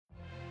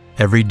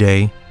Every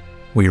day,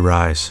 we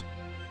rise,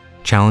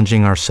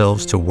 challenging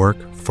ourselves to work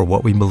for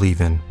what we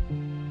believe in.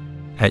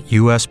 At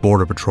U.S.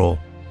 Border Patrol,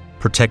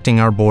 protecting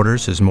our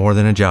borders is more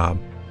than a job.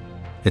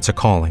 It's a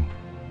calling.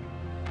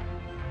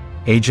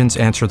 Agents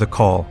answer the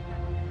call,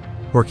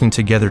 working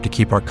together to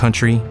keep our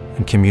country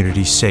and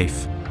communities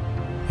safe.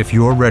 If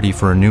you are ready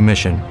for a new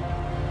mission,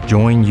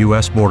 join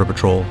U.S. Border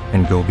Patrol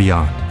and go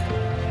beyond.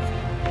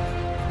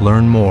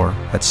 Learn more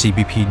at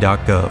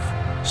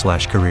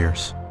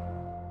cbp.gov/careers.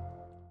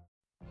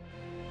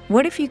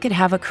 What if you could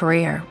have a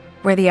career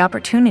where the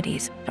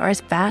opportunities are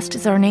as vast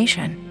as our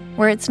nation,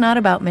 where it's not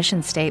about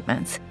mission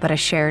statements, but a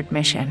shared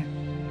mission?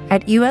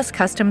 At U.S.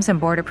 Customs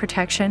and Border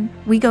Protection,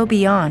 we go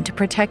beyond to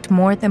protect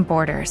more than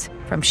borders.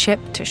 From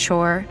ship to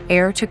shore,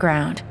 air to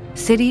ground,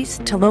 cities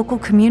to local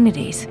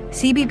communities,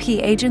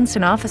 CBP agents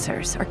and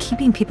officers are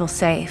keeping people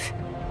safe.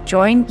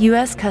 Join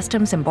U.S.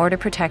 Customs and Border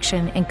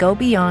Protection and go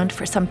beyond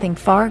for something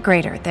far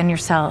greater than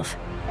yourself.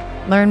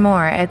 Learn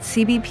more at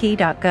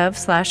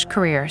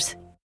cbp.gov/careers.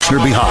 You're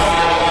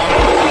behind.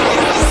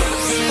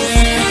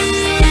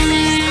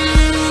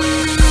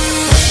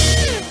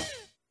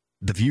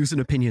 The views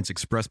and opinions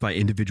expressed by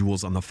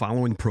individuals on the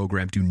following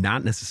program do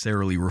not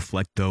necessarily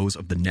reflect those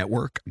of the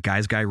network,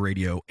 Guys Guy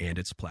Radio, and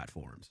its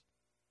platforms.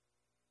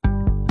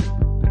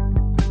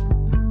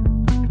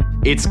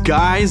 It's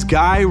Guys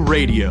Guy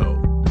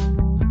Radio.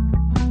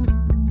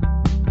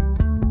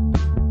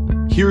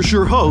 Here's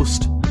your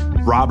host,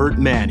 Robert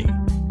Manni.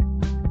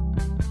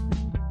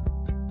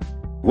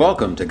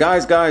 Welcome to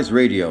Guys Guys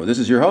Radio. This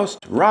is your host,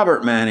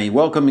 Robert Manni,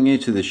 welcoming you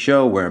to the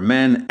show where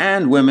men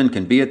and women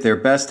can be at their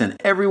best and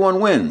everyone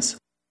wins.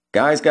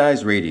 Guys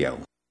Guys Radio.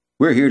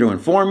 We're here to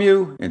inform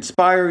you,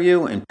 inspire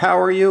you,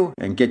 empower you,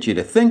 and get you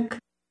to think,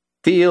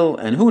 feel,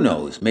 and who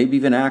knows, maybe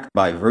even act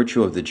by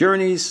virtue of the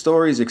journeys,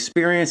 stories,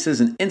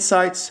 experiences, and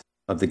insights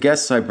of the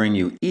guests I bring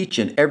you each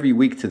and every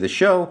week to the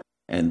show.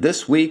 And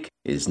this week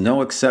is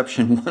no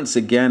exception. Once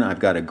again, I've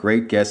got a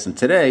great guest, and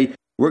today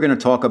we're going to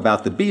talk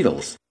about the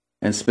Beatles.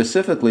 And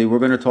specifically, we're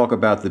going to talk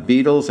about the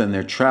Beatles and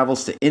their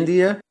travels to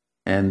India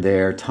and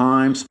their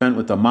time spent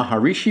with the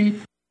Maharishi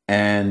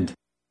and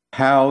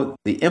how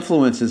the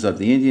influences of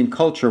the Indian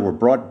culture were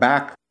brought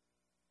back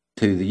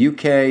to the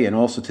UK and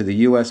also to the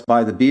US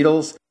by the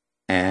Beatles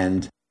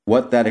and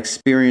what that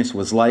experience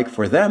was like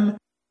for them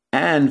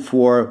and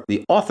for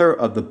the author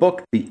of the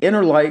book, The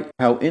Inner Light,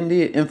 How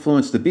India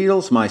Influenced the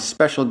Beatles, my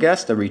special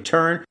guest, a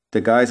return to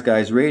Guys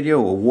Guys Radio,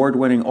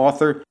 award-winning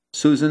author,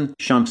 Susan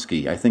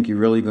Shumsky. I think you're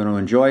really going to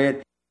enjoy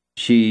it.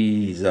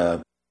 She's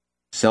a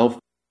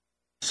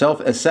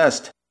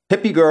self-assessed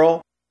hippie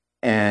girl,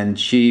 and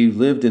she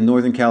lived in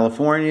Northern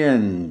California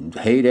and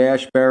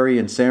Haight-Ashbury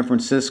and San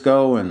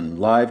Francisco and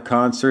live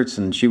concerts,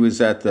 and she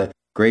was at the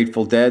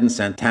Grateful Dead and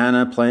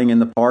Santana playing in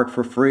the park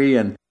for free,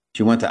 and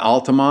she went to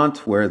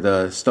Altamont where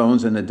the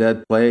Stones and the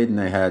Dead played, and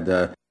they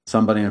had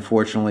somebody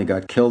unfortunately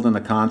got killed in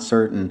the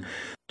concert, and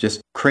just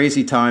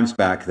crazy times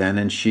back then,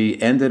 and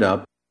she ended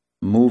up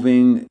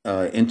moving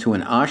into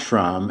an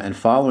ashram and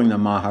following the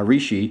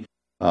Maharishi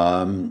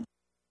in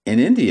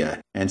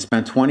India and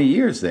spent 20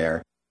 years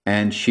there.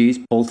 And she's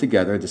pulled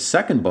together the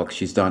second book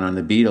she's done on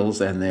the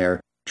Beatles and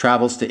their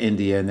travels to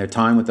India and their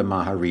time with the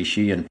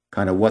Maharishi and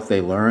kind of what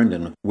they learned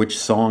and which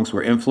songs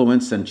were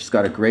influenced. And she's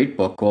got a great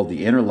book called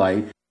The Inner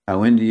Light,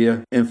 How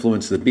India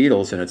Influenced the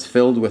Beatles. And it's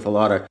filled with a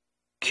lot of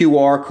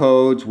QR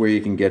codes where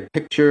you can get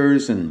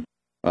pictures and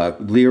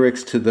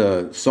lyrics to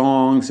the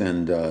songs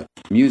and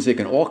music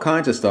and all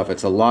kinds of stuff.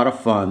 It's a lot of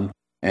fun,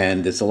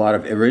 and it's a lot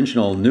of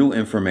original new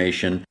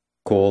information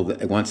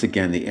called, once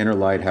again, The Inner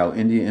Light, How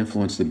India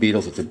Influenced the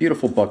Beatles. It's a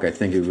beautiful book. I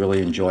think you'd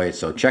really enjoy it,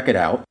 so check it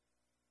out.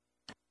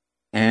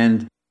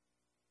 And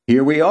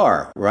here we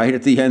are, right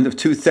at the end of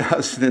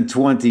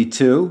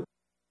 2022,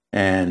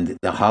 and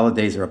the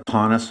holidays are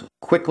upon us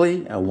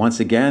quickly, once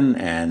again,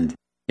 and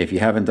if you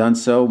haven't done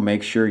so,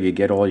 make sure you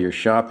get all your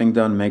shopping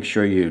done. Make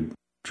sure you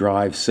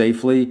drive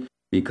safely,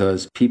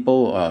 because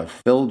people are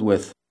filled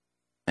with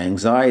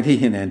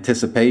anxiety and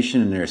anticipation,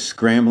 and they're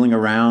scrambling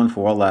around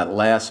for all that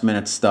last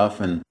minute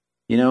stuff. And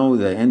you know,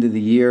 the end of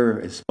the year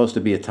is supposed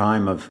to be a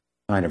time of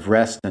kind of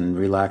rest and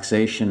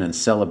relaxation and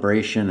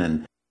celebration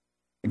and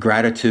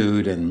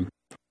gratitude, and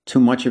too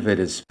much of it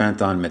is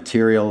spent on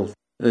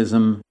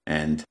materialism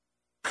and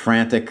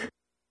frantic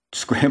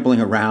scrambling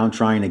around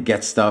trying to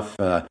get stuff,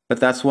 but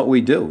that's what we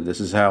do.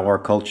 This is how our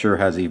culture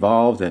has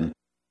evolved, and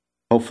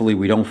hopefully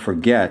we don't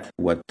forget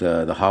what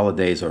the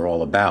holidays are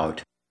all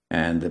about,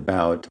 and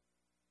about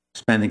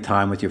spending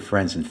time with your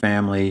friends and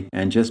family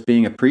and just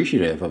being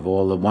appreciative of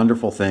all the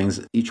wonderful things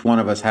each one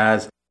of us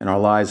has in our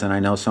lives. And I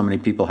know so many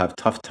people have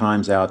tough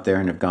times out there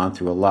and have gone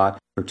through a lot,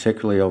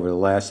 particularly over the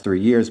last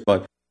 3 years.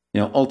 But, you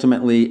know,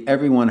 ultimately,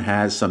 everyone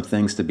has some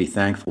things to be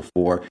thankful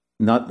for.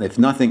 If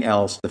nothing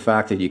else, the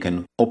fact that you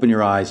can open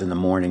your eyes in the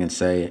morning and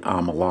say,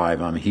 I'm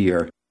alive, I'm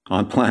here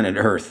on planet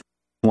Earth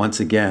once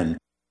again.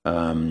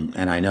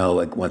 And I know,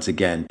 like, once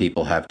again,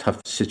 people have tough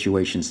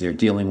situations they're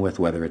dealing with,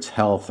 whether it's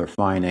health or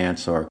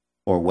finance or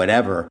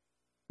whatever,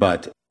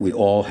 but we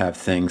all have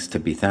things to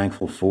be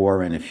thankful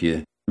for. And if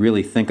you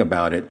really think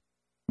about it,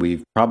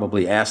 we've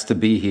probably asked to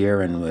be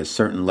here, and there's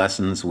certain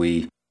lessons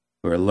we're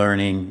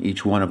learning,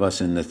 each one of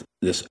us in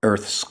this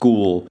Earth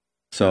school.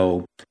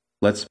 So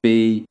let's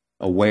be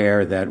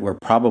aware that we're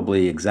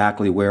probably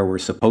exactly where we're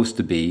supposed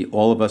to be.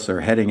 All of us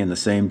are heading in the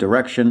same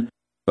direction,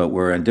 but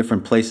we're in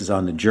different places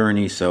on the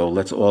journey. So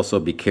let's also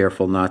be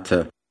careful not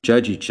to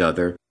judge each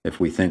other if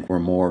we think we're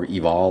more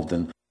evolved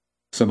than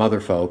some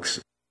other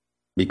folks,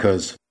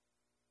 because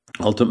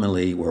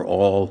ultimately we're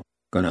all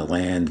going to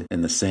land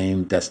in the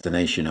same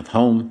destination of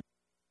home.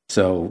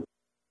 So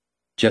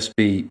just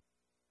be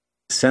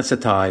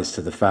sensitized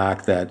to the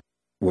fact that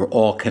we're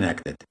all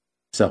connected.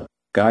 So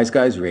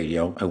Guys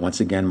Radio, and once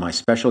again, my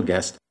special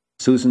guest,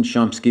 Susan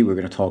Shumsky. We're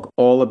going to talk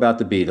all about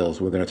the Beatles.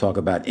 We're going to talk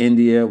about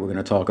India. We're going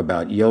to talk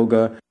about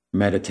yoga,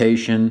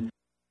 meditation,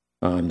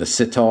 the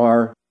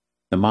sitar,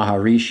 the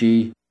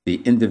Maharishi,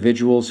 the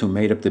individuals who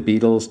made up the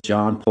Beatles,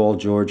 John, Paul,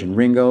 George, and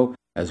Ringo,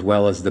 as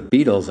well as the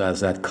Beatles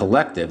as that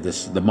collective.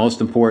 This is the most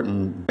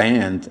important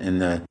band in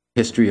the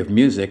history of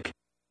music.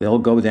 They'll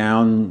go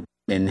down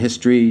in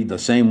history the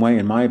same way,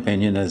 in my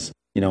opinion, as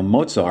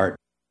Mozart.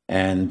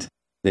 And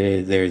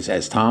there's,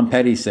 as Tom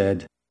Petty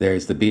said,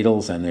 there's the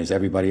Beatles and there's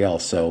everybody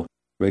else. So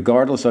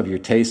regardless of your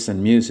tastes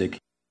in music,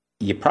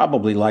 you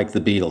probably like the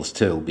Beatles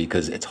too,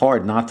 because it's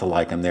hard not to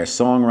like them. Their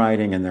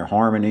songwriting and their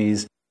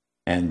harmonies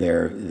and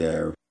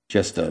their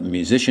just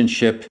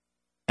musicianship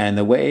and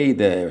the way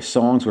their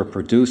songs were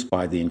produced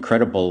by the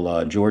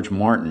incredible George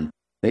Martin.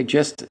 They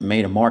just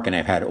made a mark, and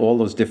they've had all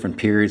those different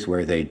periods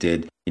where they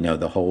did,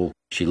 the whole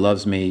She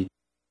Loves Me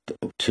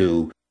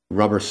to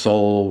Rubber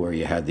Soul, where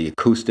you had the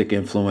acoustic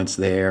influence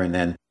there, and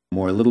then a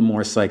little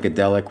more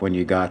psychedelic when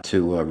you got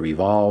to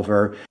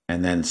Revolver,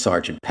 and then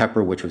Sgt.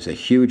 Pepper, which was a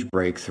huge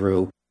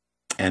breakthrough,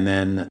 and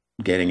then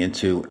getting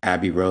into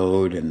Abbey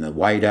Road and the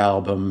White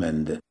Album,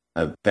 and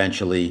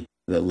eventually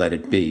the Let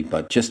It Be.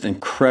 But just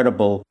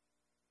incredible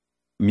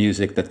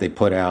music that they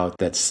put out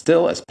that's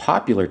still as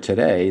popular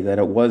today that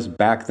it was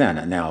back then.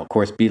 And now, of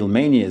course,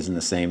 Beatlemania isn't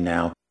the same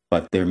now,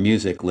 but their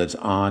music lives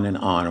on, and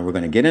we're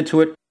going to get into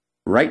it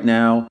right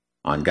now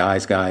on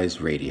Guys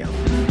Radio.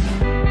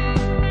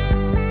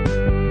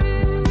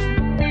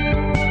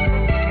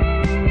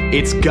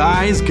 It's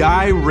Guys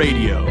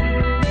Radio.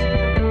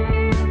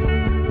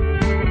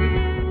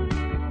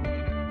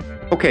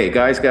 Okay,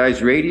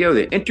 Guys Radio,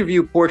 the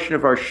interview portion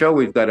of our show,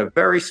 we've got a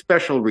very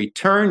special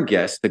return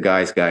guest to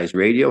Guys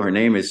Radio. Her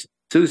name is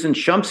Susan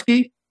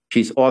Shumsky.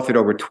 She's authored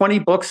over 20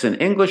 books in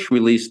English,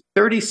 released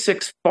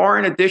 36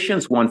 foreign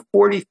editions, won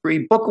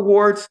 43 book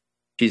awards.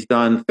 She's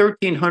done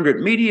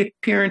 1,300 media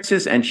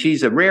appearances, and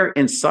she's a rare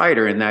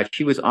insider in that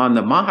she was on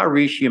the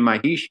Maharishi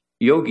Mahesh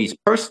Yogi's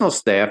personal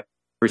staff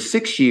for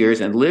 6 years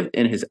and lived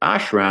in his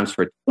ashrams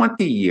for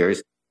 20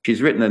 years.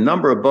 She's written a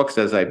number of books,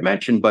 as I've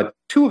mentioned, but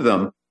two of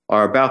them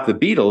are about the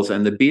Beatles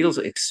and the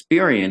Beatles'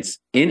 experience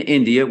in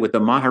India with the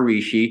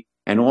Maharishi,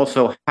 and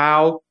also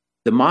how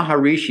the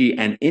Maharishi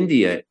and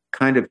India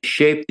kind of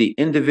shaped the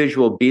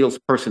individual Beatles'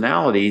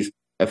 personalities,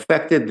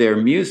 affected their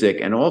music,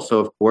 and also,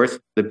 of course,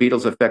 the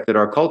Beatles affected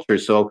our culture.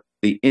 So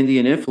the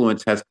Indian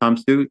influence has come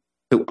to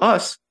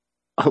us,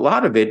 a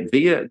lot of it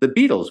via the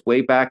Beatles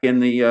way back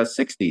in the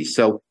 60s.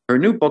 So her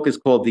new book is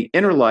called The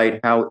Inner Light,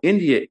 How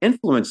India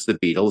Influenced the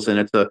Beatles, and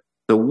it's a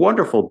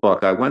wonderful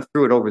book. I went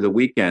through it over the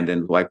weekend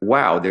and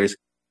wow, there's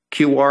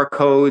QR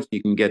codes,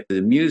 you can get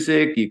the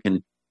music, you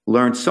can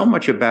learn so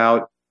much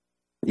about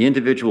the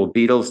individual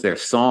Beatles, their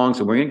songs,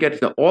 and we're going to get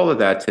to all of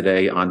that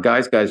today on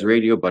Guys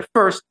Radio. But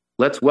first,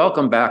 let's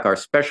welcome back our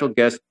special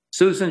guest,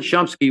 Susan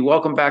Shumsky.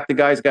 Welcome back to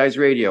Guys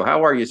Radio.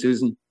 How are you,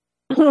 Susan?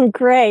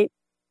 Great.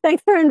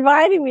 Thanks for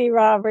inviting me,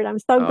 Robert. I'm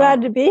so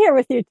glad to be here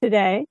with you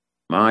today.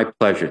 My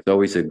pleasure. It's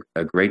always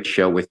a great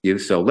show with you.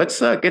 So let's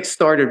get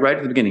started right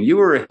at the beginning. You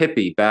were a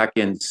hippie back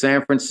in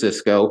San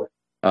Francisco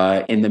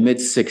in the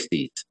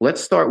mid-'60s.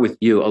 Let's start with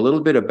you, a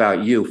little bit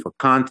about you for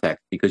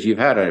context, because you've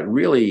had a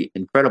really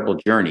incredible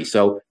journey.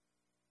 So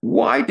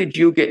why did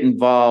you get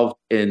involved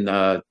in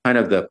kind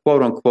of the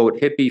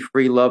quote-unquote hippie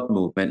free love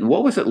movement? And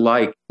what was it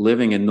like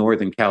living in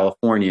Northern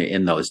California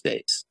in those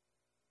days?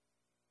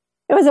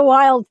 It was a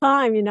wild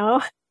time,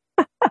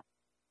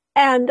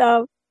 And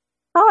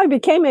how I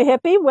became a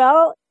hippie,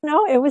 well,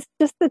 it was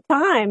just the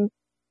time.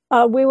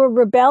 We were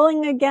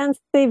rebelling against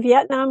the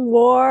Vietnam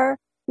War.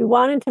 We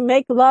wanted to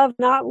make love,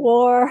 not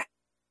war.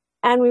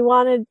 And we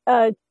wanted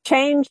to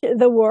change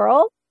the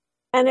world.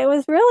 And it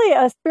was really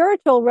a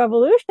spiritual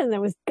revolution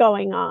that was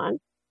going on.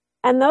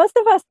 And those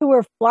of us who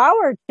were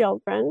flower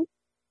children,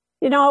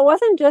 it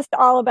wasn't just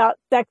all about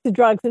sex,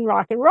 drugs, and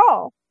rock and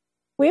roll.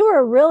 We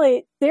were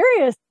really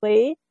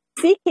seriously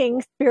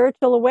seeking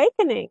spiritual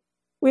awakening.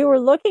 We were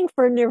looking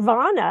for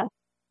nirvana.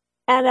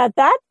 And at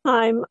that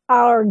time,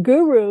 our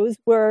gurus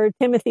were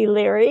Timothy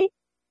Leary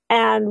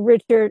and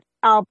Richard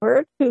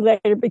Alpert, who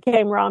later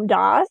became Ram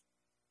Dass.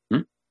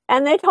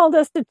 And they told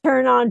us to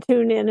turn on,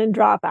 tune in, and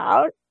drop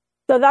out.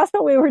 So that's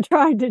what we were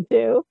trying to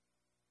do.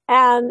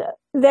 And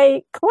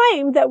they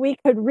claimed that we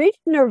could reach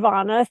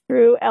nirvana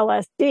through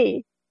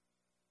LSD.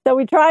 So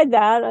we tried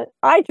that.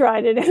 I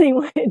tried it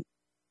anyway. It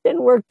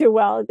didn't work too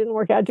well. It didn't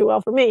work out too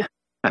well for me.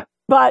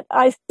 but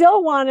I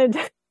still wanted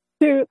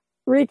to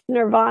reach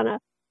nirvana.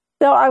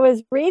 So I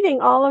was reading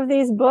all of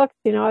these books,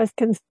 I was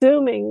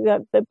consuming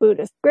the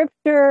Buddhist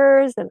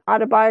scriptures, an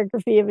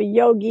autobiography of a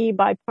yogi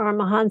by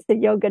Paramahansa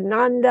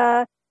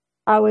Yogananda.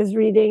 I was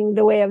reading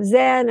The Way of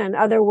Zen and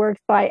other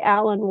works by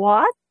Alan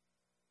Watts.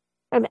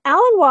 And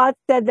Alan Watts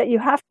said that you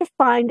have to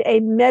find a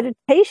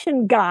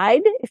meditation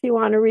guide if you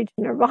want to reach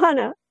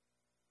nirvana.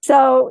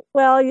 So,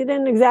 well, you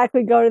didn't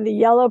exactly go to the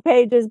yellow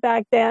pages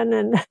back then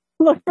and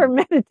look for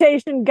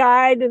meditation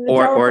guide in the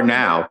or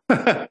now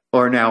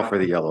or now for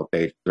the yellow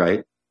pages,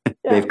 right?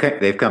 Yeah.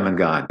 They've come and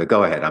gone. But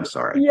go ahead. I'm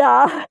sorry.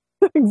 Yeah,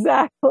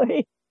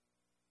 exactly.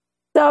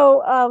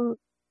 So,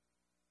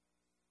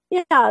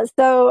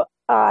 So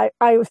I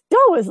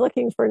still was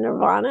looking for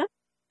nirvana,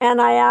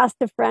 and I asked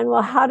a friend,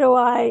 "Well, how do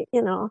I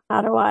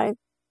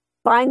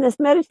find this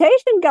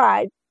meditation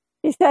guide?"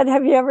 He said,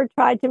 "Have you ever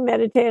tried to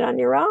meditate on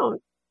your own?"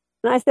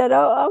 And I said,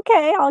 "Oh,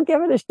 okay, I'll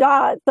give it a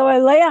shot." So I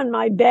lay on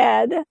my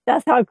bed.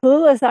 That's how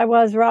clueless I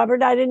was,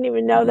 Robert. I didn't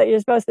even know that you're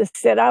supposed to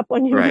sit up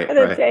when you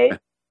meditate. Right.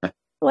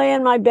 Lay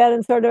in my bed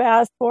and sort of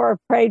asked for or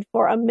prayed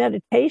for a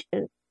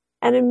meditation.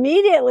 And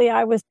immediately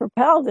I was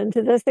propelled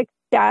into this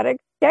ecstatic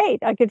state.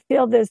 I could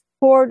feel this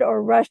cord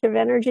or rush of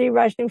energy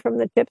rushing from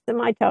the tips of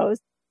my toes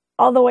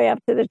all the way up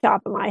to the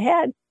top of my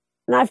head.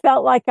 And I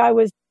felt like I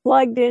was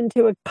plugged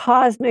into a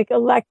cosmic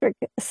electric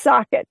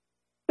socket,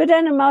 but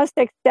in a most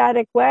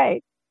ecstatic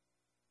way.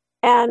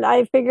 And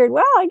I figured,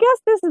 well, I guess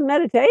this is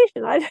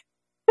meditation. I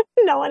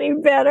didn't know any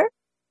better.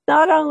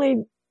 Not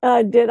only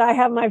did I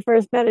have my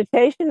first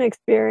meditation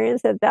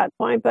experience at that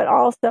point, but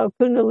also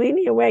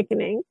Kundalini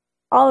awakening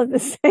all at the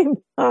same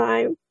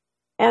time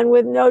and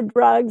with no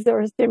drugs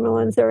or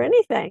stimulants or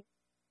anything.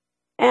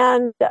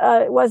 And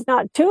it was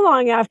not too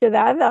long after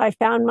that I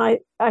found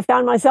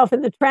myself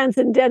in the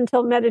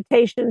Transcendental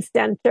Meditation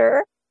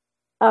Center.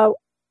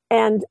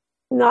 And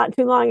not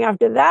too long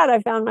after that, I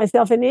found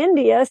myself in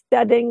India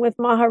studying with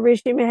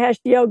Maharishi Mahesh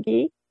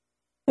Yogi,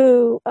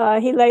 who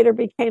he later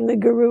became the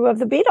guru of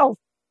the Beatles.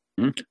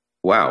 Mm-hmm.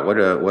 Wow,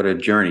 what a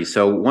journey.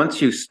 So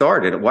once you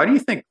started, why do you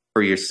think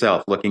for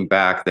yourself, looking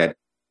back, that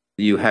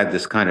you had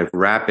this kind of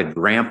rapid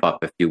ramp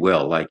up, if you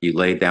will, like you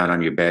laid down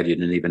on your bed, you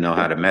didn't even know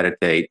how to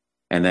meditate,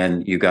 and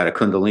then you got a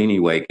Kundalini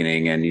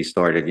awakening and you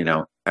started,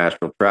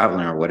 astral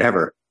traveling or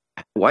whatever.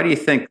 Why do you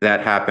think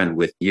that happened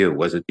with you?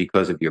 Was it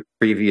because of your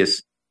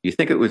previous, you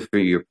think it was for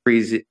your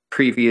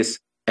previous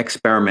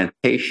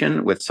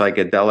experimentation with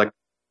psychedelic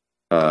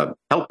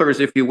helpers,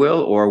 if you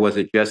will, or was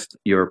it just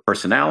your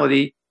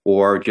personality?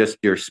 Or just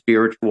your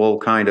spiritual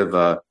kind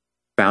of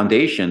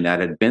foundation that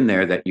had been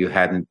there that you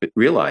hadn't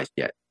realized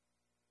yet?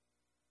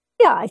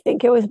 Yeah, I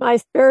think it was my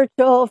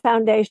spiritual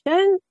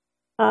foundation.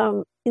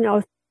 A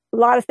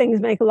lot of things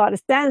make a lot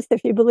of sense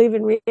if you believe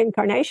in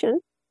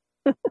reincarnation.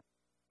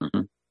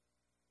 Mm-hmm.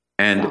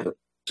 And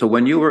so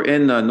when you were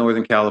in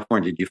Northern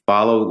California, did you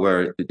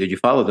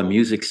follow the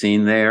music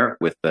scene there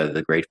with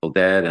the Grateful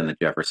Dead and the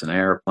Jefferson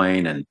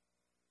Airplane and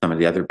some of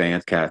the other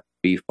bands, Cat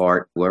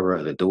Beefheart,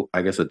 whoever,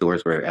 I guess the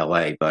Doors were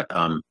LA, but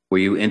were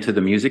you into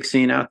the music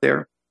scene out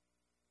there?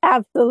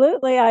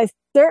 Absolutely. I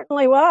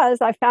certainly was.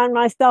 I found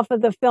myself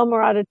at the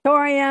Fillmore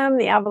Auditorium,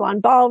 the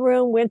Avalon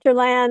Ballroom,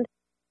 Winterland.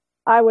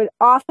 I would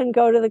often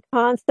go to the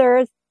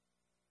concerts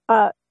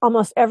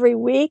almost every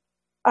week.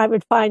 I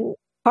would find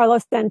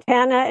Carlos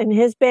Santana and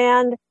his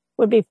band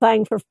would be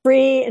playing for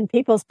free in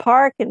People's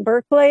Park in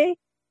Berkeley.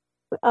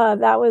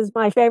 That was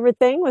my favorite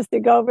thing, was to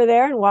go over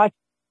there and watch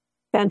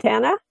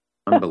Santana.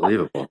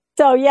 Unbelievable.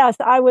 So, yes,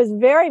 I was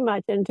very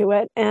much into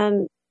it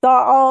and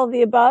saw all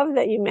the above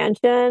that you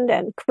mentioned,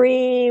 and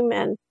Cream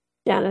and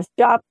Janis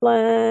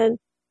Joplin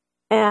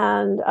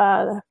and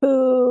The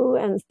Who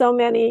and so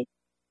many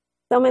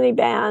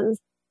bands.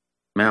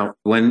 Now,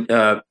 when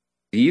do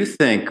you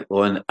think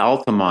when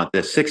Altamont,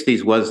 the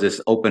 60s was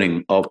this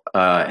opening up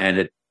and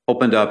it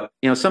opened up,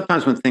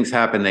 sometimes when things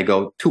happen, they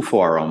go too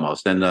far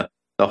almost. And the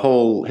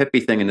whole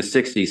hippie thing in the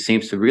 60s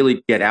seems to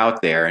really get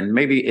out there, and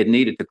maybe it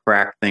needed to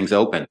crack things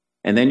open.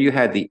 And then you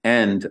had the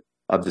end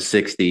of the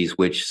 60s,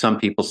 which some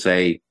people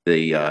say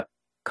the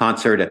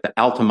concert at the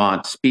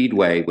Altamont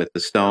Speedway with the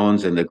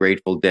Stones and the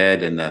Grateful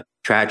Dead and the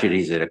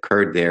tragedies that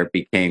occurred there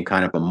became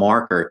kind of a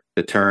marker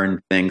to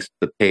turn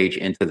the page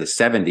into the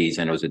 70s.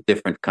 And it was a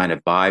different kind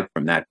of vibe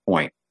from that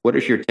point. What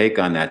is your take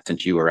on that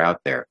since you were out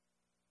there?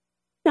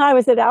 No, I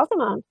was at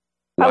Altamont.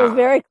 Wow. I was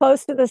very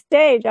close to the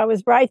stage. I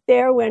was right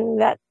there when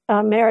that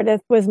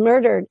Meredith was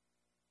murdered.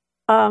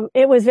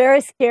 It was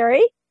very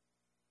scary.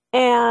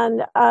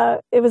 And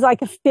it was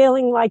like a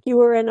feeling like you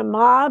were in a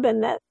mob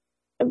and that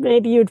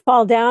maybe you'd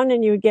fall down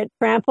and you would get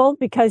trampled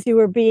because you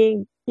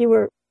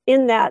were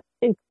in that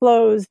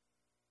enclosed,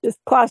 just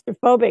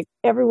claustrophobic.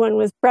 Everyone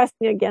was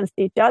pressing against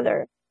each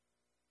other.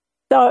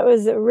 So it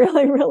was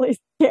really, really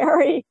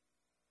scary.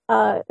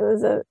 And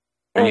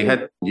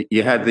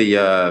you had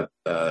the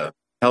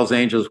Hells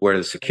Angels were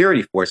the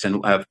security force,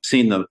 and I've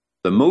seen the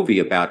movie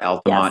about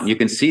Altamont. Yes. And you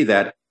can see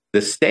that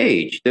the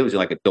stage, there was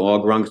like a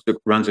dog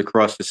runs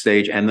across the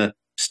stage, and the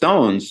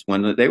Stones,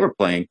 when they were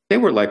playing, they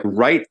were like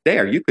right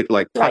there. You could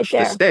like touch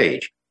the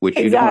stage. which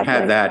you don't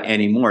have that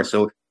anymore.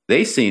 So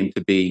they seem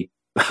to be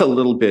a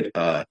little bit,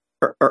 a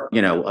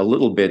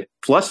little bit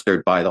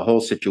flustered by the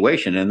whole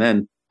situation. And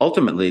then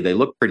ultimately they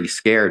look pretty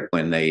scared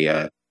when they,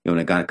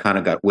 kind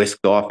of got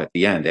whisked off at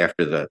the end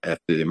after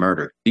the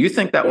murder. Do you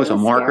think that was a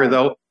marker,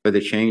 though, for the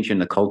change in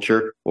the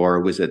culture?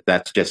 Or was it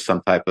that's just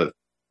some type of,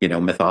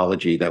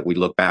 mythology that we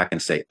look back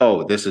and say,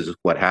 oh, this is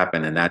what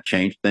happened and that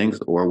changed things?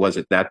 Or was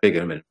it that big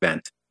of an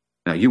event?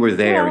 Now, you were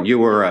there and you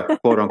were a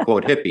quote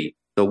unquote hippie.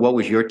 So what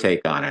was your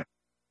take on it?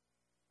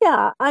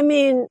 Yeah, I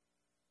mean,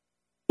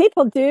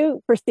 people do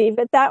perceive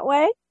it that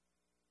way.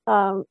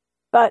 But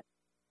I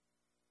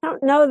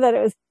don't know that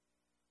it was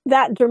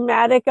that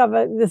dramatic of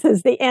this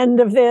is the end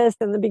of this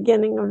and the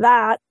beginning of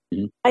that.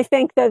 Mm-hmm. I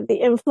think that the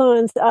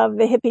influence of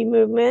the hippie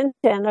movement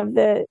and of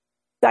the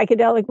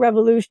psychedelic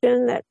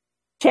revolution that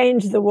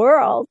changed the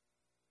world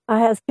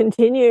has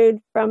continued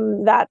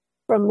from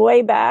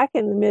way back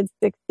in the mid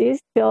 60s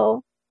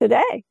till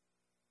today.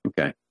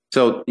 Okay.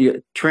 So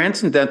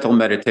transcendental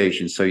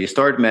meditation. So you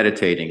started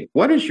meditating.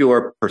 What is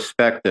your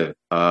perspective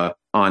on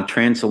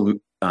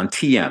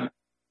TM?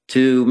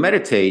 To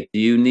meditate, do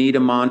you need a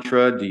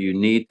mantra? Do you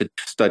need to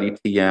study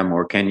TM?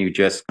 Or can you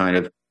just kind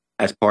of,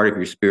 as part of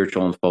your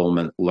spiritual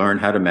unfoldment, learn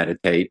how to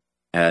meditate?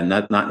 And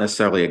not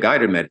necessarily a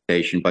guided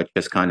meditation, but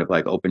just kind of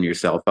like open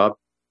yourself up?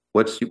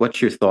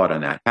 What's your thought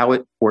on that? How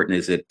important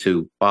is it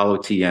to follow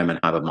TM and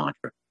have a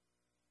mantra?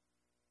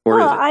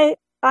 I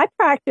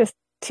practiced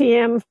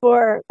TM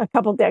for a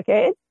couple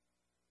decades,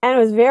 and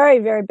it was very,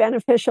 very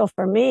beneficial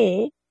for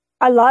me.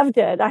 I loved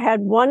it. I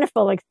had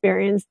wonderful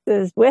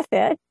experiences with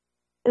it.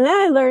 And then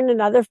I learned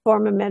another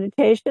form of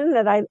meditation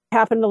that I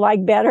happen to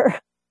like better.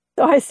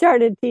 So I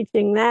started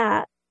teaching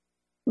that.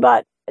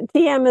 But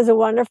TM is a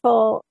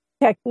wonderful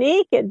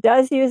technique. It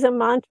does use a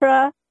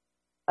mantra,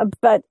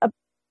 but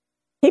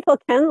people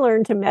can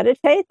learn to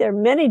meditate. There are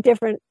many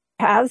different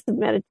paths of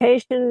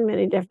meditation,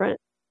 many different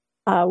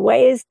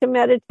ways to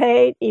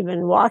meditate,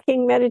 even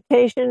walking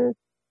meditation.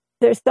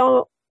 There's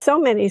so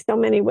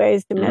many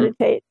ways to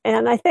meditate.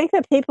 And I think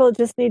that people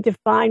just need to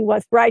find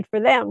what's right for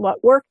them,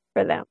 what works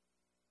for them.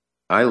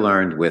 I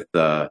learned with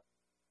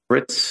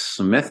Fritz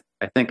Smith,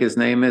 I think his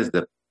name is,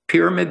 the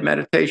pyramid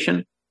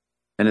meditation.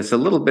 And it's a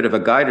little bit of a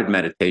guided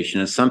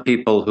meditation. And some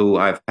people who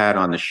I've had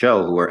on the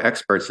show who are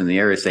experts in the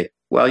area say,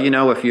 well,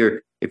 if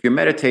you're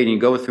meditating,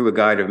 go through a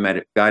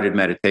guided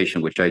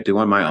meditation, which I do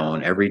on my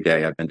own every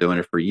day. I've been doing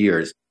it for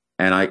years.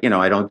 And I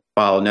don't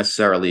follow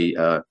necessarily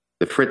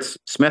the Fritz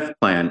Smith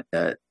plan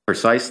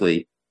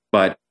precisely,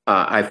 but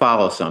I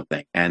follow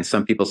something. And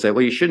some people say,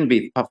 well, you shouldn't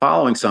be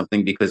following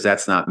something because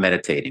that's not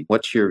meditating.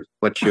 What's your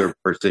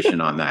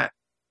position on that?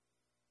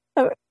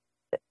 So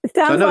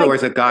in other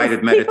words, a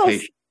guided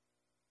meditation.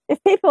 If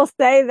people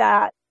say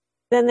that,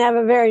 then they have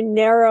a very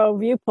narrow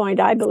viewpoint,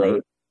 I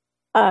believe.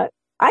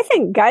 I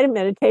think guided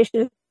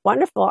meditation is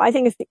wonderful. I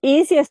think it's the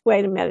easiest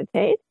way to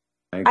meditate.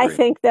 I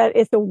think that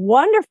it's a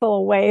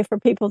wonderful way for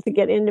people to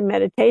get into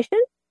meditation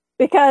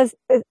because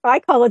I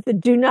call it the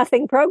do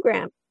nothing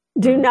program.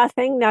 Do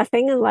nothing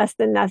and less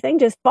than nothing.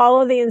 Just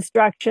follow the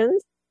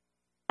instructions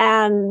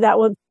and that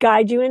will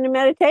guide you into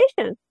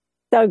meditation.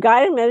 So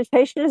guided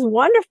meditation is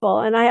wonderful.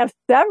 And I have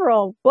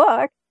several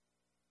books.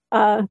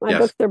 My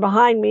books are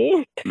behind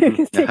me.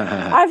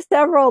 I have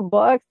several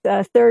books,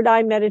 Third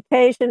Eye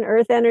Meditation,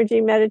 Earth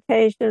Energy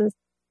Meditations,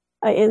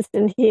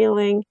 Instant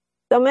Healing.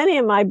 So many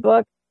of my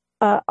books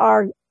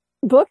are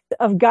books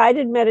of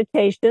guided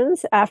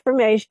meditations,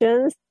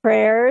 affirmations,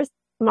 prayers,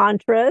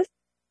 mantras.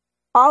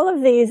 All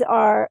of these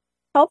are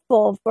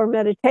helpful for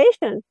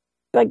meditation,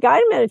 but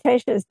guided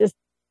meditation is just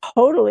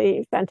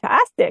totally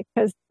fantastic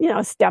because,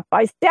 step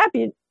by step,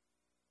 you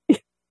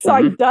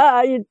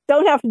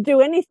don't have to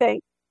do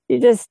anything. You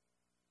just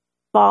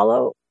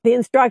follow the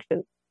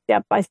instructions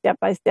step by step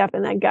by step,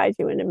 and that guides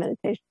you into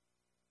meditation.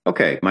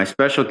 Okay, my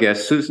special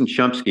guest, Susan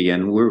Chomsky,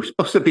 and we were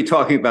supposed to be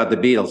talking about the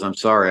Beatles. I'm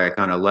sorry I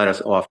kind of let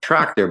us off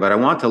track there, but I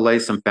want to lay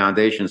some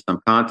foundation,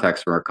 some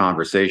context for our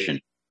conversation.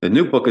 The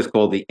new book is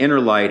called The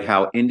Inner Light,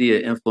 How India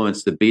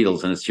Influenced the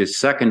Beatles, and it's your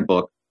second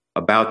book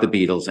about the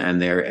Beatles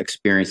and their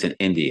experience in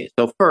India.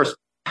 So first,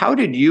 how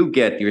did you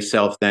get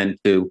yourself then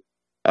to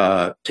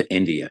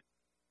India?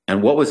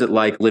 And what was it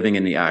like living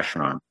in the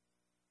ashram?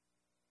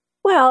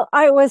 Well,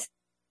 I was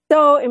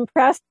so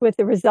impressed with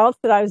the results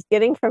that I was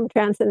getting from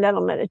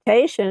transcendental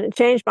meditation. It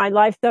changed my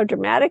life so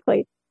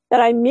dramatically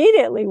that I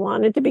immediately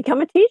wanted to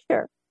become a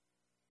teacher.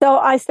 So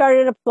I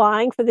started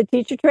applying for the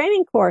teacher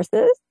training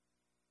courses,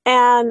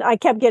 and I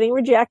kept getting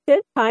rejected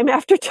time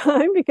after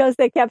time because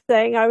they kept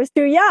saying I was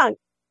too young.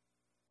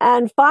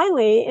 And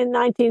finally, in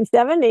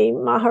 1970,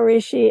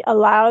 Maharishi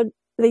allowed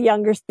the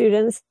younger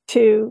students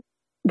to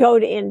go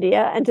to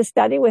India and to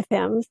study with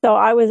him. So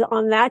I was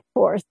on that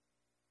course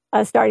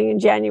starting in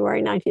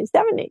January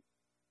 1970.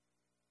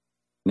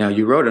 Now,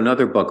 you wrote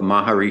another book,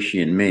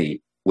 Maharishi and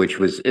Me, which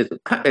was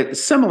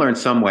it's similar in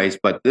some ways,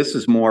 but this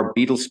is more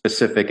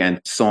Beatles-specific and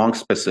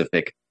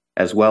song-specific,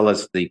 as well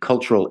as the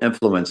cultural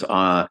influence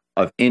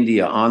of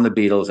India on the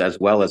Beatles, as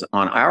well as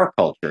on our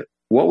culture.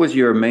 what was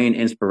your main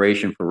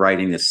inspiration for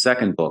writing this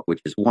second book, which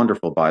is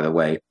wonderful, by the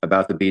way,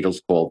 about the Beatles,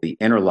 called The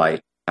Inner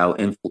Light, How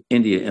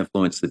India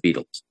Influenced the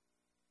Beatles?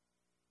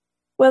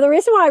 Well, the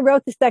reason why I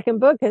wrote the second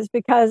book is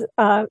because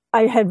I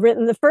had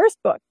written the first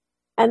book.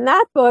 And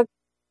that book,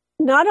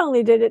 not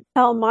only did it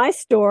tell my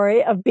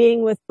story of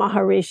being with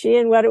Maharishi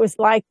and what it was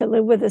like to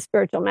live with a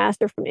spiritual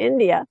master from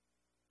India,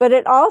 but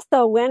it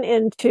also went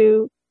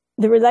into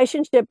the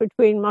relationship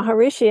between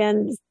Maharishi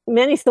and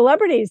many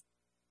celebrities,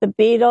 the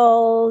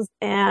Beatles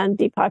and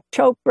Deepak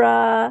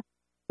Chopra,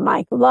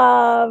 Mike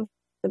Love,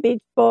 the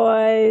Beach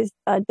Boys,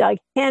 Doug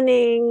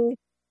Henning,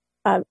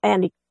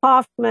 Andy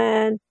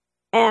Kaufman,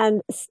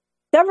 and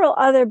several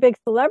other big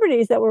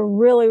celebrities that were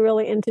really,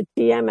 really into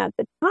TM at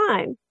the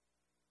time.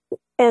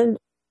 And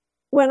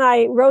when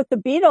I wrote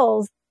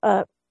about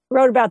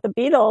the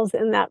Beatles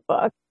in that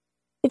book,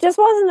 it just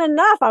wasn't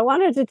enough. I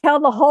wanted to tell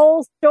the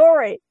whole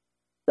story.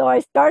 So I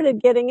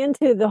started getting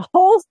into the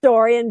whole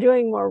story and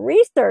doing more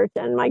research.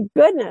 And my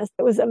goodness,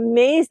 it was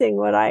amazing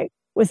what I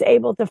was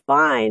able to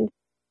find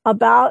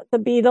about the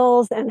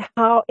Beatles and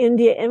how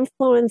India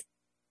influenced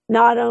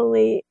not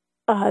only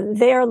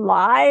their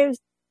lives,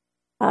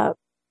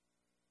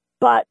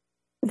 but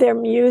their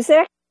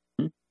music,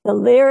 the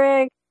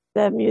lyrics,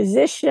 the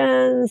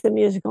musicians, the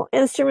musical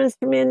instruments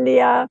from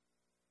India,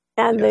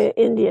 and the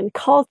Indian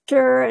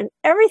culture, and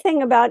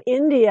everything about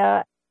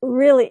India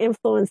really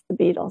influenced the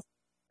Beatles.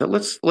 So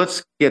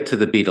let's get to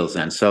the Beatles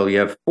then. So you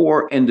have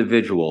four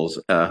individuals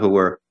who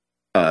were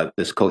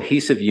this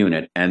cohesive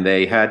unit, and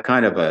they had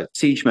kind of a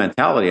siege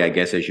mentality, I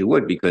guess, as you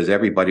would, because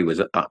everybody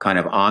was kind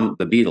of on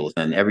the Beatles,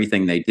 and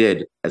everything they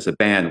did as a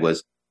band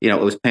was, it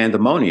was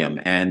pandemonium,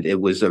 and it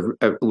was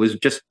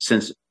just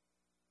since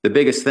the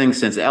biggest thing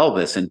since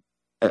Elvis, and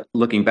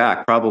looking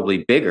back,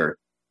 probably bigger.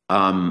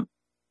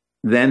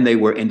 Then they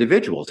were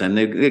individuals, and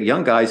they're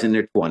young guys in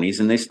their 20s,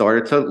 and they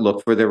started to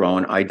look for their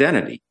own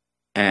identity.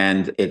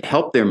 And it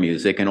helped their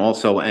music, and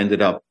also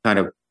ended up kind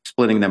of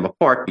splitting them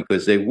apart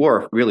because they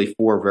were really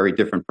four very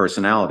different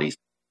personalities.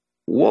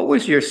 What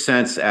was your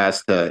sense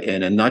as to,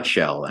 in a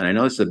nutshell, and I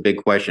know it's a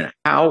big question,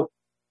 how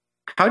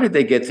did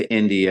they get to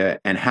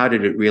India, and how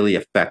did it really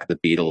affect the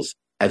Beatles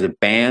as a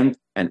band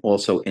and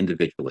also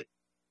individually?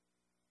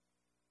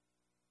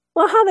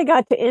 Well, how they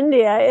got to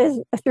India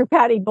is through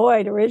Pattie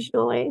Boyd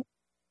originally.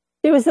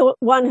 She was the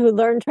one who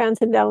learned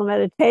Transcendental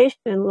Meditation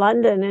in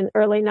London in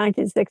early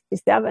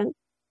 1967.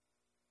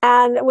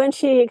 And when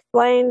she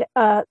explained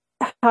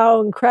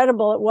how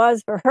incredible it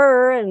was for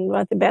her and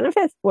what the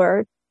benefits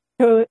were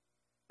to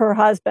her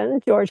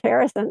husband, George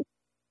Harrison,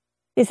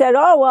 he said,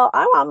 "Oh, well,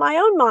 I want my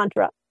own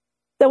mantra."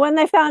 So when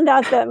they found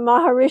out that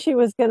Maharishi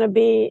was going to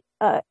be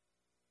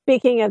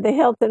speaking at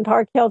the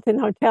Park Hilton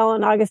Hotel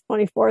on August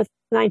 24th,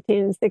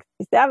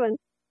 1967,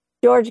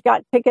 George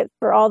got tickets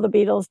for all the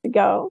Beatles to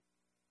go.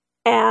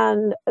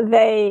 And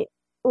they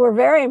were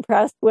very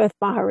impressed with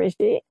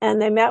Maharishi,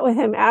 and they met with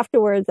him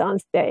afterwards on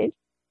stage.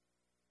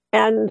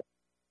 And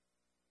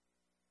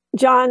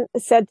John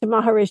said to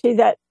Maharishi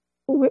that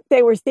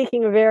they were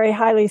seeking a very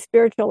highly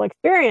spiritual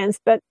experience,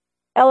 but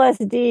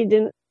LSD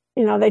didn't,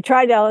 they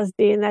tried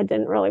LSD and that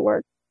didn't really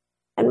work.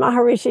 And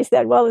Maharishi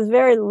said, well, it's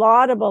very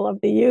laudable of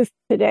the youth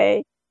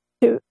today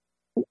to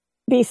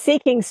be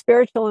seeking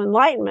spiritual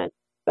enlightenment,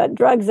 but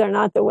drugs are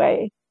not the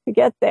way to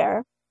get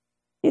there.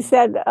 He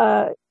said,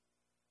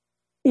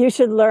 you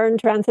should learn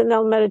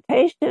Transcendental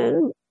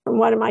Meditation from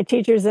one of my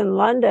teachers in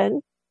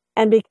London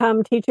and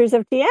become teachers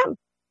of TM.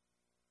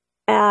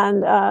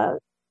 And the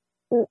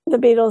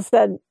Beatles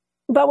said,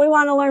 but we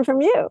want to learn from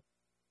you.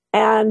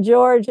 And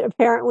George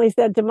apparently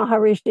said to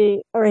Maharishi,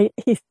 or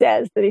he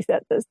says that he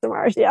said this to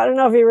Maharishi, I don't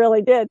know if he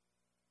really did,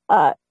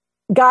 got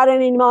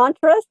any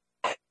mantras?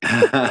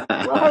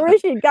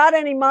 Maharishi, got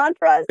any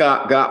mantras?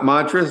 Got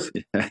mantras?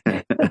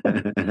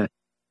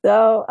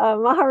 So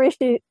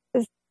Maharishi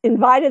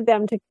invited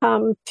them to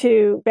come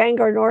to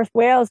Bangor, North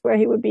Wales, where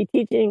he would be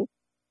teaching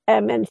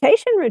a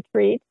meditation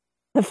retreat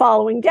the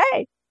following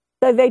day.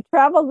 So they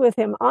traveled with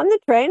him on the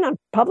train, on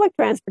public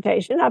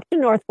transportation, up to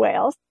North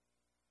Wales,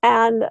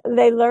 and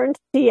they learned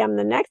TM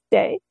the next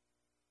day.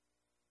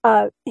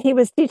 He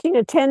was teaching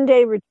a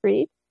 10-day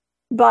retreat,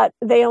 but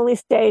they only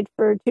stayed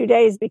for 2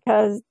 days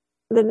because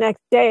the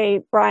next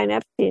day, Brian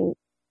Epstein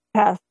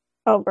passed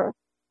over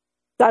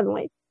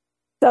suddenly.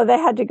 So they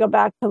had to go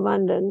back to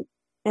London.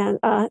 And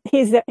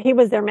he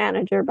was their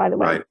manager, by the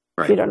way. Right.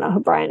 If you don't know who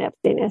Brian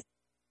Epstein is.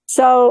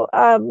 So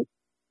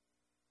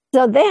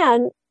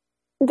then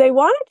they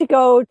wanted to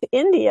go to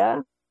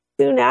India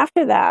soon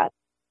after that,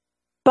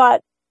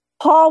 but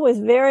Paul was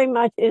very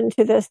much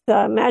into this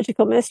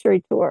Magical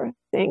Mystery Tour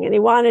thing, and he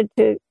wanted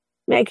to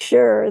make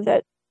sure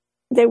that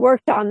they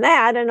worked on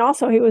that. And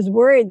also he was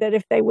worried that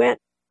if they went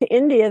to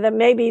India, that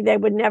maybe they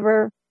would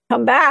never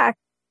come back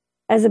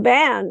as a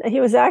band. He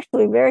was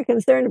actually very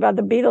concerned about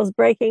the Beatles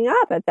breaking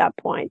up at that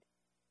point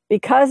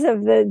because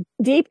of the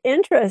deep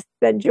interest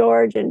that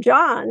George and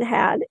John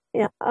had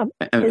in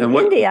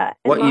India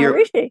and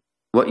Maharishi.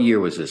 What year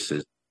was this,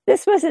 Susan?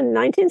 This was in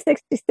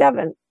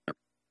 1967.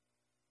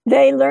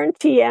 They learned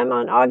TM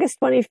on August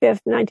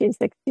 25th,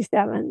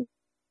 1967.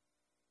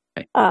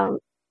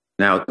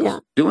 Now,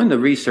 doing the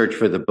research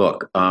for the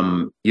book,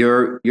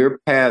 your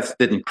paths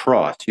didn't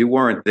cross. You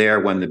weren't there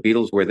when the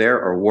Beatles were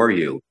there, or were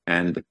you?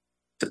 And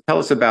tell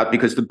us about,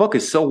 because the book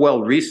is so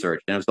well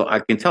researched, and so I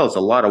can tell it's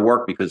a lot of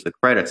work because the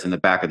credits in the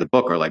back of the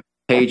book are like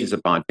pages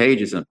upon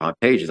pages upon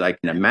pages. I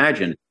can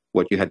imagine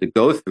what you had to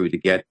go through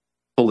to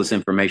pull this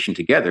information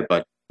together.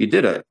 But you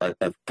did a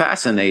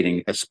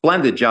fascinating, a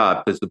splendid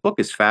job, because the book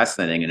is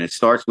fascinating, and it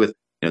starts with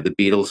the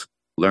Beatles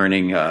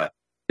learning.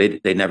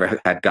 They never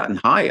had gotten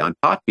high on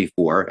pot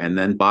before, and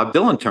then Bob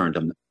Dylan turned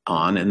them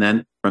on, and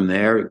then from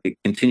there they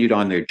continued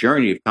on their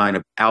journey of kind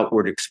of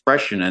outward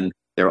expression and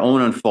their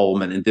own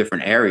unfoldment in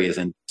different areas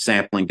and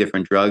sampling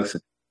different drugs,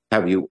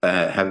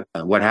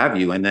 what have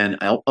you, and then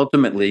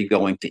ultimately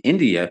going to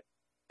India,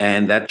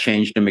 and that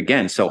changed them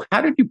again. So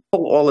how did you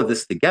pull all of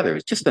this together?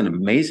 It's just an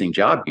amazing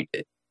job you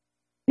did.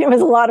 It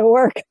was a lot of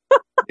work.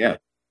 Yeah.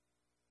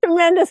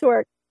 Tremendous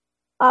work.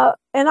 And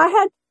I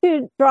had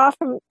to draw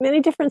from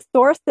many different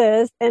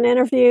sources and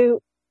interview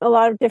a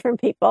lot of different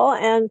people.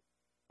 And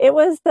it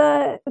was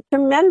a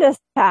tremendous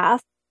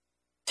task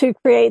to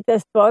create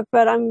this book,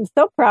 but I'm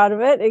so proud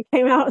of it. It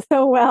came out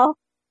so well.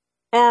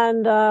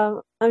 And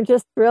I'm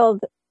just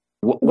thrilled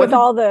with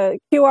all the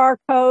QR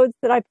codes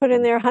that I put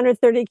in there,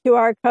 130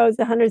 QR codes,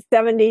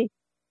 170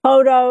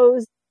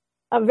 photos,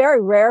 very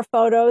rare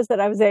photos that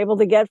I was able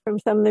to get from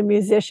some of the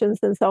musicians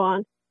and so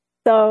on.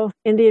 So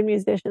Indian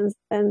musicians,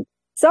 and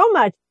so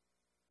much.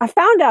 I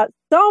found out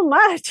so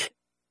much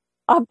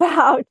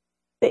about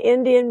the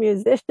Indian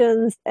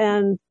musicians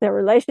and their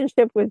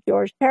relationship with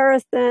George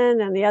Harrison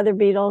and the other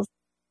Beatles.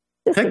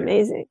 Just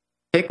amazing.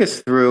 Take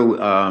us through,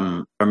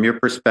 from your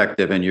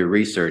perspective and your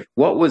research,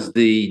 what was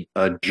the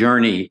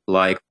journey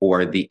like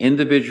for the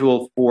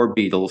individual four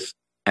Beatles,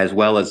 as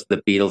well as the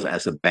Beatles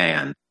as a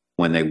band?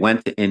 When they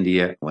went to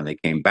India, when they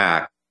came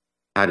back,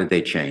 how did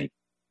they change,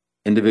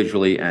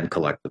 individually and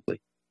collectively?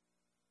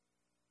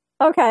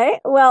 Okay,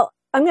 well,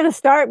 I'm going to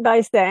start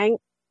by saying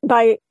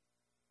what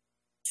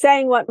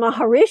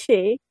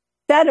Maharishi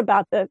said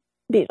about the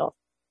Beatles.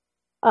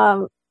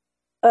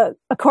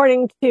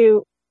 According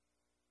to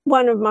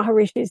one of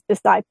Maharishi's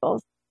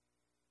disciples,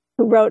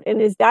 who wrote in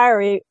his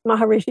diary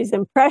Maharishi's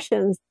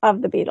impressions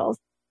of the Beatles,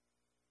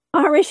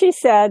 Maharishi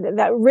said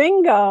that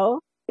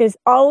Ringo is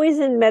always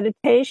in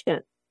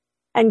meditation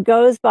and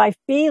goes by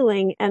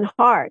feeling and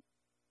heart.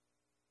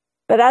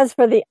 But as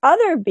for the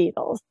other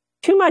Beatles,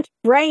 too much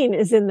brain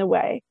is in the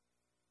way.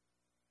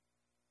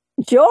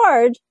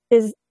 George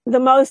is the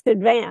most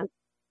advanced,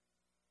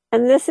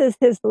 and this is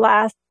his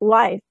last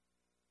life.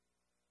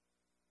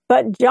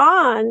 But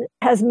John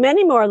has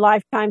many more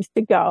lifetimes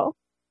to go,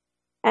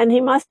 and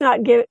he must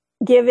not give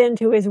in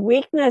to his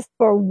weakness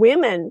for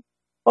women,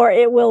 or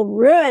it will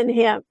ruin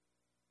him.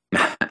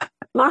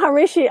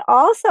 Maharishi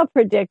also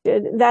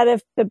predicted that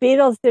if the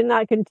Beatles did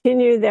not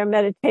continue their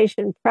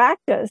meditation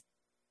practice,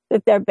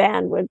 that their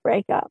band would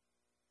break up.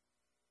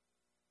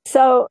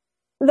 So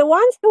the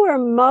ones who were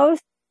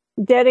most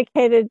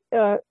dedicated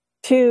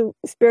to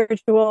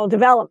spiritual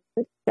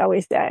development, shall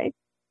we say,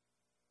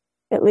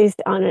 at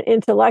least on an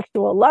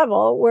intellectual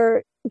level,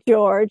 were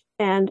George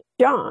and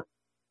John.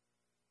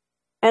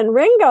 And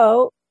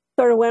Ringo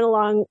sort of went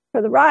along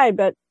for the ride,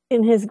 but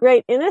in his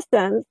great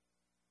innocence,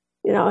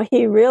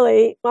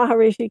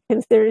 Maharishi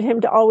considered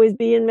him to always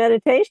be in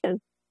meditation.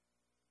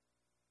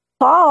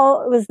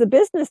 Paul was the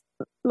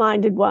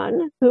business-minded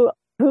one who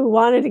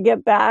wanted to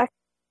get back,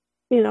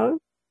 to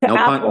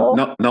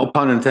Apple. No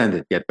pun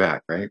intended, get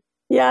back, right?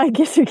 Yeah, I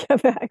guess you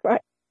get back,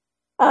 right?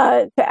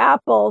 To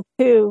Apple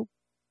to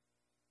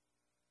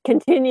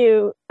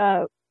continue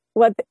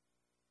what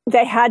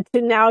they had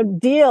to now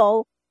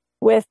deal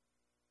with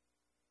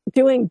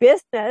doing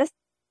business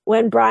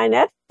when Brian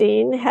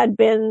Epstein had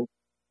been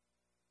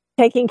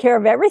taking care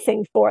of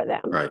everything for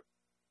them. Right.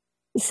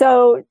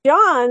 So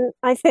John,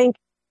 I think,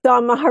 saw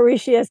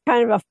Maharishi as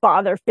kind of a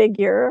father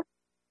figure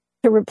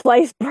to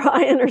replace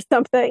Brian or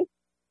something.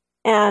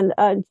 And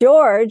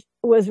George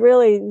was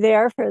really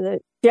there for the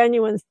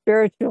genuine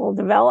spiritual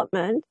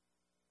development.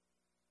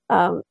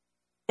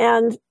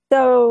 And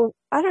so,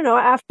 I don't know,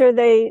 after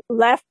they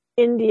left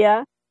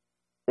India,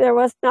 there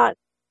was not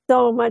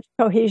so much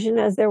cohesion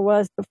as there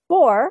was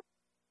before.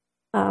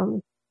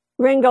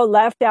 Ringo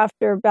left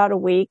after about a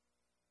week.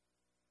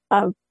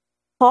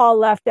 Paul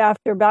left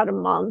after about a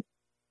month.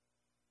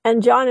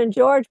 And John and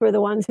George were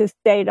the ones who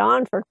stayed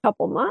on for a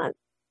couple months.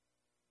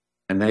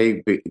 And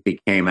they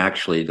became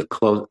actually the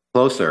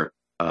closer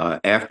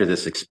after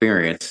this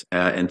experience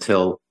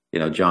until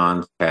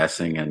John's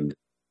passing and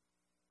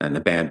the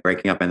band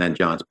breaking up, and then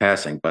John's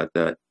passing. But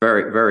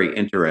very, very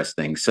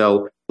interesting.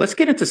 So let's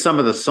get into some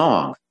of the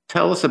songs.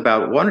 Tell us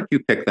about, why don't you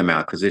pick them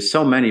out? Because there's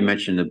so many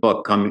mentioned in the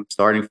book,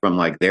 starting from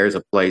like There's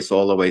a Place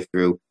all the way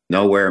through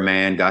Nowhere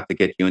Man, Got to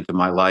Get You Into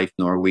My Life,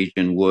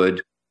 Norwegian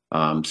Wood,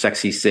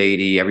 Sexy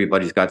Sadie,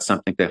 Everybody's Got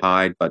Something to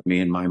Hide But Me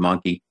and My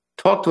Monkey.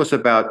 Talk to us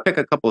pick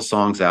a couple of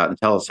songs out and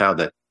tell us how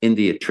the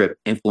India trip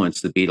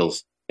influenced the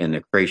Beatles in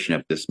the creation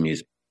of this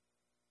music.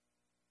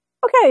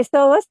 Okay,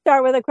 so let's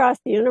start with Across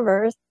the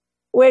Universe.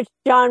 which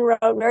John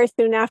wrote very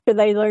soon after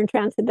they learned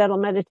Transcendental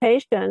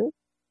Meditation.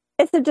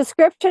 It's a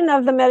description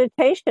of the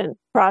meditation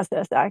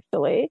process,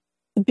 actually.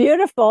 It's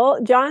beautiful.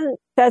 John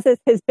says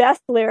it's his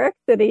best lyrics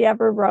that he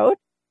ever wrote.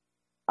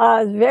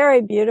 It's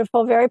very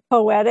beautiful, very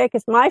poetic.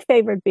 It's my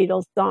favorite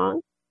Beatles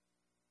song.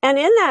 And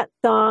in that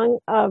song,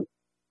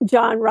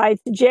 John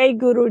writes, Jai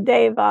Guru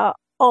Deva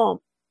Om.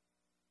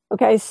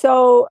 Okay,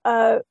 so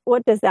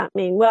what does that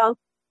mean? Well,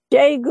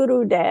 Jai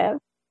Guru Dev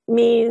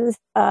means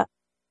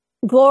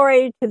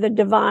glory to the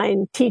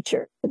divine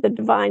teacher, to the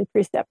divine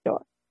preceptor.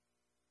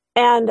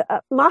 And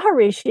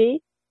Maharishi,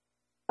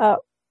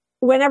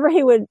 whenever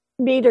he would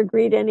meet or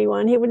greet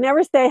anyone, he would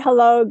never say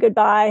hello,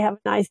 goodbye, have a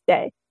nice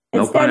day.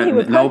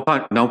 Instead, no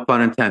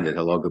pun intended.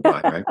 Hello,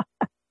 goodbye, right?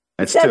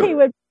 That's instead, two. he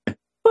would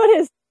put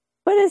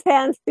his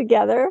hands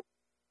together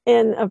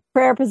in a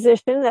prayer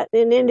position that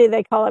in India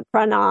they call it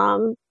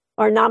pranam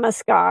or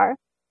namaskar,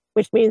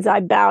 which means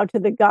I bow to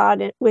the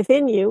God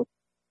within you.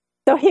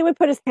 So he would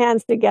put his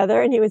hands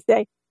together and he would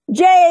say,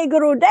 Jai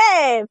Guru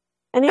Dev.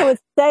 And he would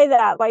say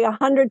that like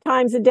 100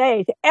 times a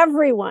day to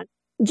everyone.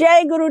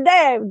 Jai Guru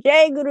Dev,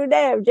 Jai Guru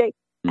Dev, Jai.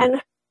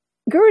 And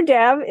Guru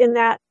Dev in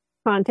that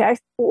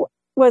context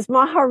was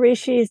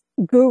Maharishi's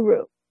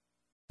guru.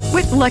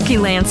 With Lucky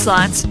Land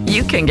Slots,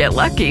 you can get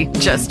lucky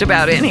just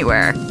about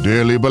anywhere.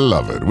 Dearly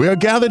beloved, we are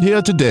gathered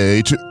here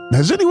today to...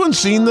 Has anyone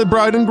seen the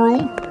bride and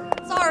groom?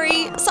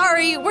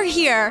 Sorry, we're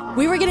here.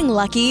 We were getting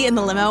lucky in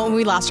the limo and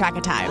we lost track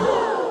of time.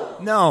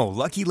 No,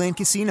 Lucky Land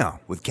Casino,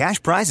 with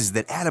cash prizes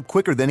that add up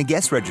quicker than a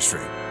guest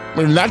registry.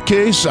 In that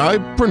case, I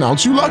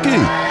pronounce you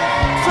lucky.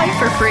 Play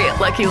for free at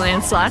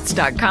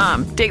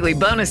LuckyLandSlots.com. Daily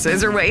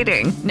bonuses are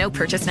waiting. No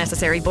purchase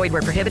necessary. Void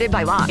where prohibited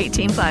by law.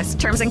 18+.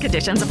 Terms and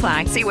conditions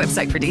apply. See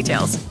website for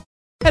details.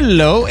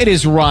 Hello, it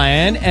is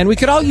Ryan, and we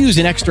could all use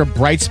an extra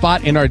bright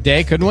spot in our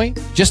day, couldn't we?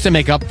 Just to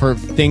make up for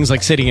things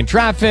like sitting in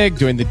traffic,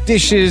 doing the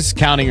dishes,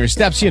 counting your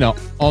steps,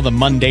 all the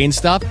mundane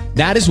stuff.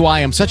 That is why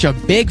I'm such a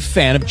big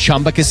fan of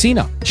Chumba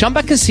Casino.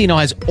 Chumba Casino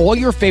has all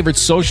your favorite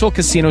social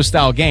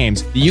casino-style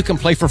games that you can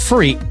play for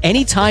free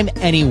anytime,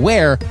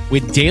 anywhere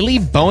with daily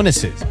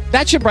bonuses.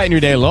 That should brighten your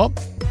day a little.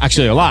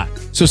 Actually, a lot.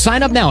 So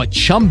sign up now at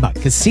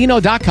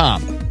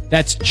ChumbaCasino.com.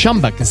 That's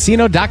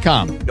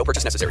ChumbaCasino.com. No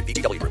purchase necessary.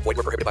 VGW Group. Void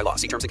where prohibited by law.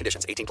 See terms and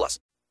conditions. 18+.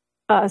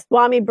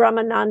 Swami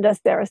Brahmananda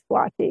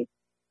Saraswati.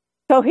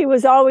 So he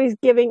was always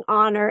giving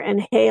honor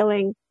and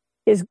hailing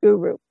his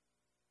guru.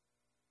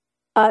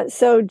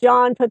 So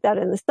John put that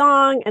in the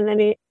song, and then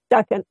he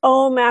stuck an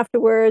Om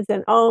afterwards.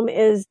 And Om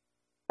is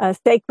a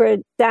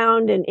sacred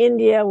sound in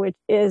India, which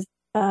is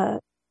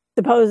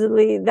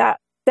supposedly that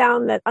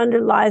sound that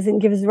underlies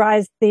and gives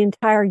rise to the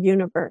entire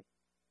universe.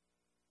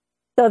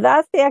 So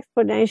that's the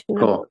explanation,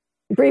 cool.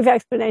 Brief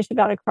explanation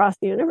about Across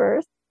the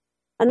Universe.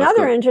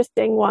 Another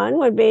interesting one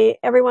would be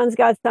everyone's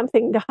got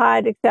something to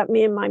hide except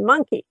me and my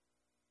monkey,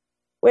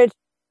 which,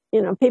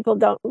 people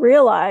don't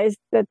realize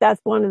that that's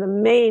one of the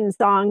main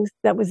songs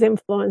that was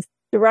influenced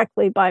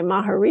directly by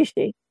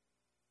Maharishi.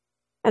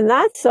 And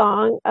that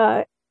song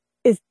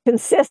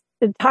consists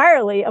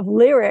entirely of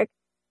lyrics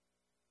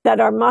that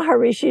are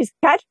Maharishi's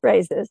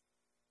catchphrases.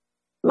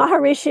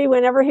 Maharishi,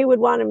 whenever he would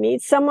want to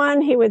meet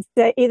someone, he would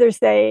either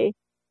say,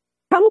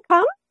 come,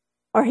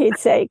 or he'd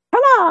say,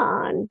 come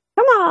on.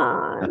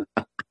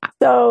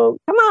 So,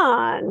 come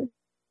on.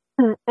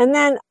 And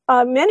then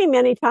many,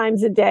 many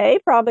times a day,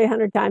 probably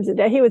 100 times a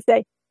day, he would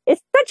say,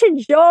 it's such a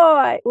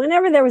joy.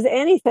 Whenever there was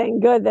anything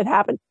good that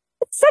happened,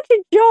 it's such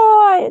a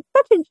joy. It's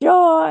such a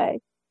joy.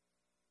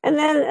 And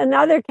then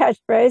another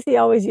catchphrase he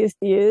always used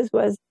to use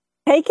was,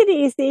 take it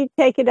easy,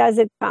 take it as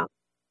it comes.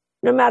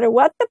 No matter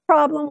what the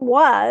problem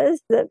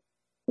was that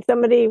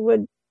somebody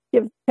would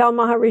tell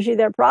Maharishi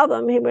their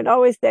problem, he would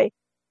always say,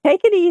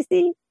 take it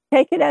easy,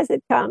 take it as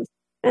it comes.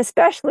 And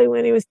especially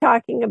when he was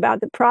talking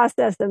about the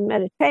process of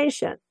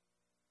meditation,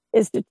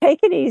 is to take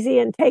it easy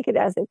and take it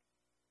as it comes.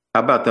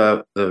 How about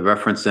the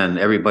reference then,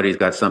 everybody's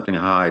got something to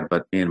hide,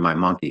 but me and my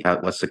monkey,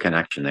 what's the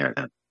connection there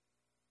then?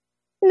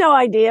 No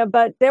idea,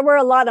 but there were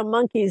a lot of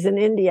monkeys in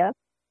India.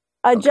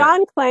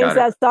 John claims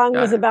that song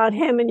was about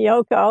him and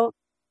Yoko.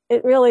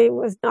 It really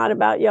was not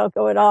about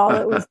Yoko at all.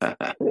 It was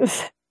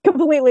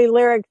completely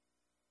lyric.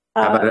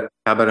 How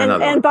about another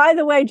one? And by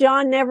the way,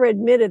 John never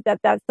admitted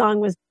that song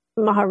was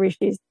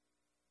Maharishi's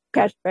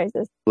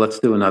catchphrases. Let's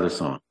do another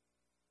song.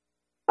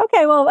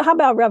 Okay, well, how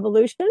about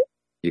Revolution?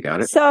 You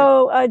got it.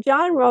 So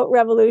John wrote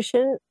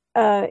Revolution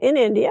in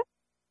India,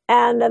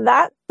 and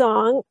that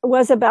song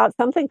was about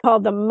something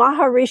called the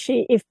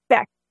Maharishi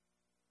effect.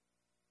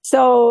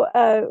 So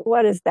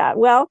what is that?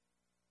 Well,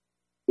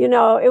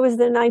 it was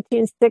the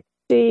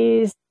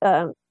 1960s,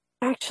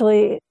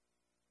 actually,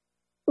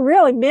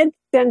 really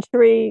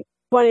mid-century,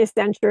 20th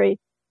century.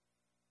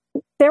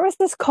 There was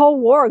this Cold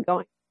War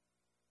going,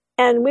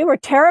 and we were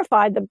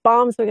terrified that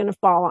bombs were going to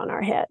fall on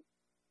our head.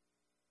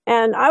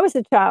 And I was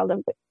a child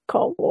of the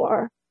Cold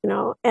War,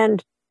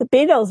 and the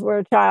Beatles were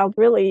a child,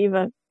 really,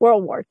 even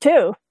World War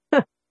II.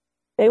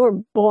 They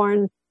were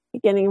born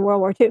beginning of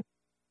World War II.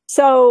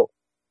 So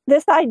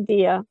this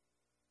idea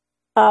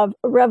of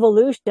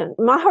revolution,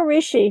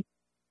 Maharishi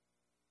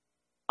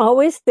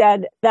always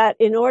said that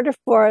in order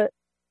for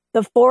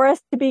the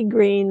forest to be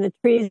green, the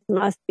trees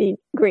must be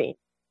green.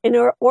 In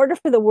order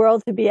for the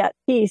world to be at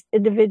peace,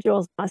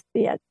 individuals must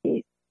be at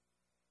peace.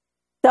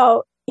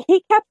 So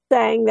he kept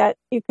saying that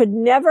you could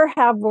never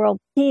have world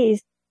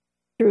peace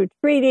through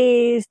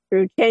treaties,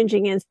 through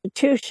changing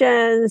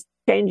institutions,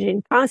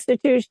 changing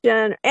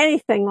constitution,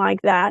 anything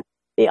like that.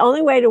 The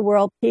only way to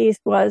world peace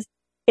was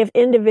if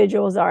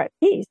individuals are at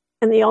peace.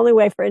 And the only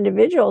way for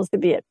individuals to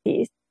be at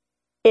peace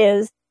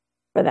is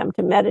for them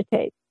to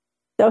meditate.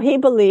 So he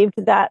believed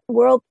that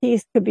world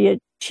peace could be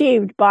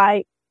achieved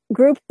by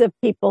groups of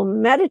people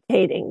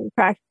meditating,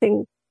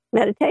 practicing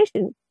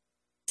meditation.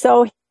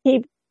 So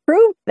he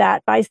proved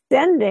that by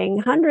sending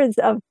hundreds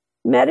of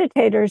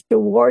meditators to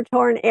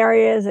war-torn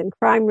areas and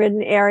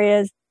crime-ridden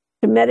areas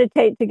to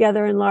meditate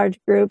together in large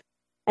groups.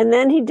 And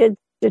then he did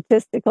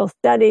statistical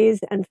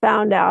studies and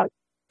found out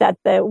that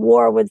the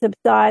war would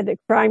subside, the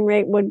crime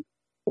rate would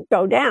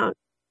go down.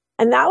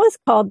 And that was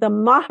called the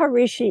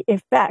Maharishi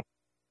effect.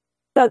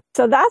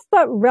 So that's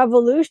what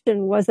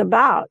revolution was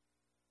about.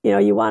 You know,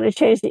 you want to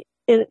change the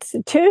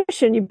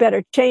institution, you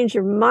better change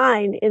your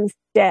mind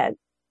instead.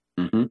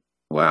 Mm-hmm.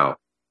 Wow.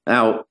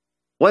 Now,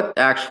 what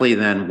actually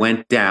then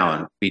went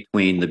down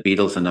between the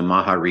Beatles and the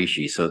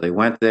Maharishi? So they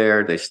went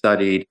there, they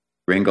studied.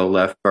 Ringo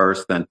left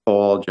first, then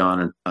Paul,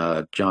 John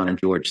and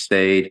George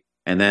stayed,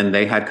 and then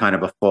they had kind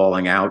of a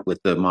falling out with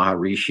the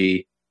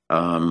Maharishi.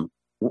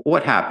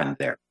 What happened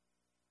there?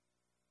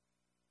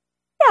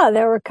 Yeah,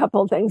 there were a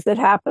couple of things that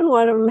happened.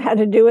 One of them had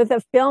to do with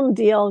a film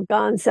deal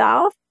gone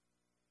south.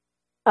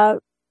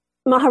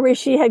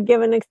 Maharishi had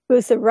given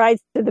exclusive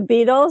rights to the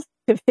Beatles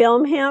to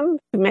film him,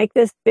 to make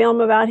this film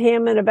about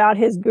him and about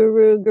his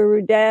guru,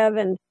 Guru Dev,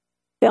 and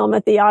film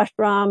at the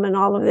ashram and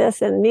all of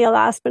this. And Neil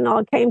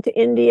Aspinall came to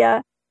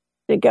India,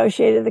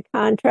 negotiated the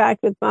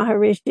contract with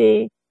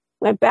Maharishi,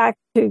 went back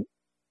to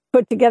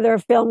put together a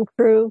film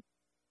crew.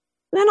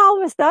 And then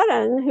all of a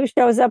sudden, who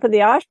shows up at the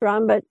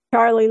ashram but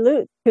Charlie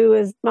Lutz, who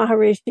is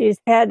Maharishi's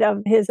head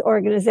of his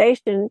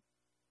organization,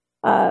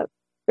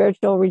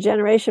 Spiritual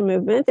Regeneration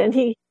Movement, and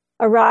he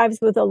arrives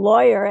with a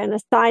lawyer and a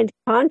signed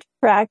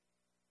contract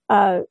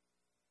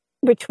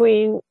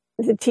between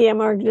the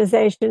TM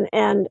organization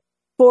and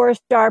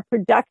 4-Star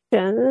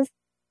Productions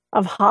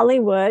of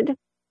Hollywood,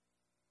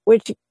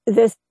 which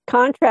this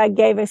contract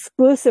gave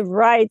exclusive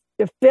rights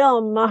to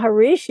film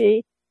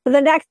Maharishi for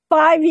the next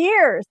 5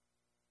 years.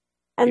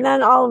 And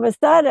then all of a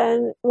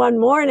sudden, one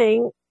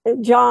morning,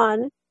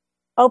 John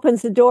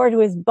opens the door to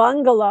his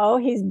bungalow.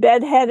 He's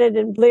bedheaded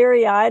and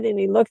bleary-eyed, and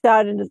he looks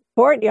out into the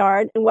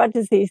courtyard. And what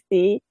does he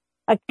see?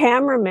 A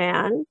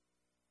cameraman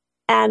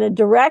and a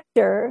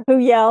director who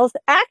yells,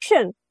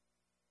 "Action!"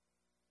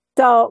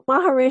 So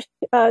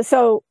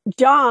so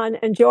John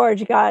and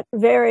George got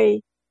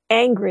very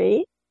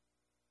angry,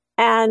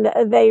 and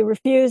they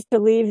refused to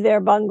leave their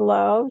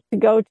bungalow to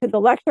go to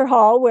the lecture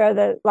hall where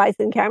the lights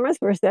and cameras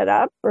were set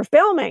up for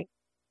filming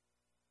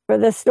for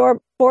the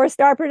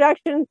 4-Star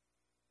Production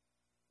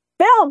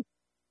film.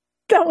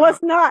 That was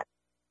not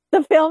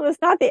the film. Was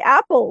not the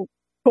Apple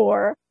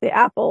Corps, the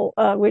Apple,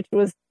 which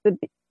was the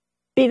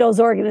Beatles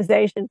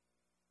organization,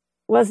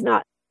 was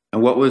not.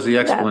 And what was the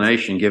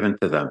explanation given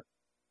to them?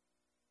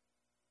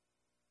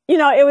 You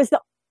know, it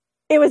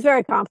was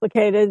very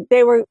complicated.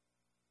 It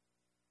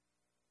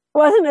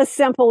wasn't as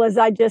simple as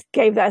I just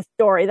gave that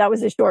story. That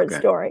was a short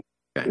story.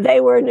 Okay. They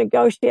were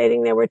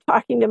negotiating. They were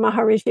talking to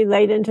Maharishi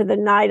late into the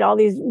night. All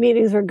these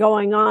meetings were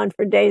going on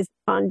for days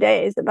upon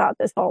days about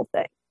this whole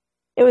thing.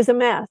 It was a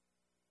mess.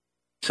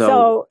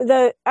 So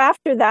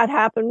after that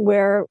happened,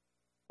 where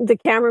the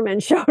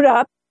cameraman showed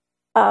up,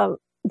 the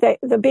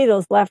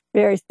Beatles left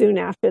very soon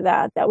after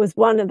that. That was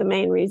one of the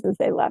main reasons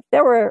they left.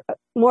 There were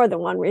more than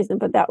one reason,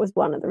 but that was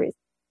one of the reasons.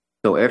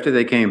 So after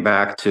they came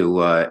back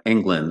to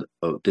England,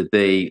 did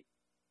they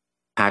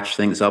patch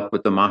things up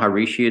with the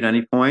Maharishi at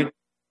any point?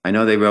 I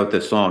know they wrote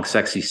the song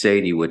 "Sexy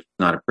Sadie," which is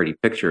not a pretty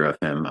picture of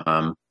him.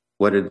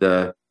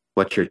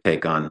 What's your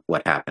take on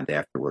what happened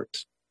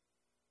afterwards?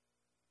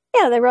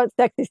 Yeah, they wrote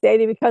 "Sexy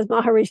Sadie" because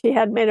Maharishi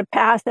had made a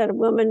pass at a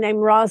woman named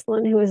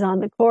Rosalind who was on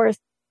the course.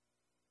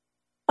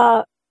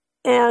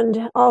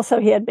 And also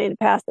he had made a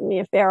pass at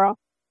Mia Farrow,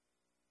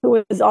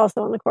 who was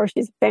also on the course.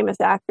 She's a famous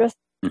actress.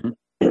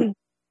 Mm-hmm.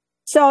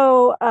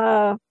 So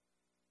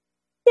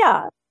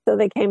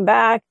they came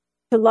back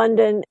to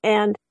London,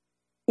 and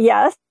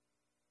yes,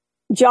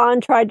 John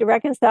tried to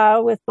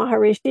reconcile with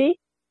Maharishi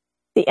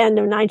the end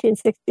of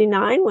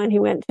 1969 when he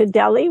went to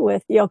Delhi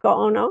with Yoko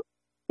Ono,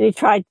 and he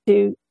tried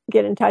to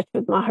get in touch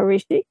with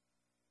Maharishi,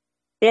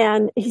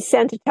 and he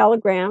sent a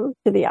telegram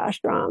to the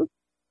ashram.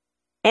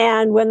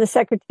 And when the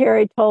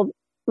secretary told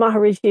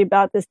Maharishi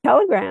about this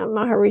telegram,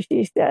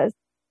 Maharishi says,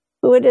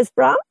 "Who it is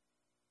from?"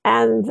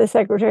 And the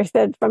secretary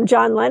said, "From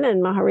John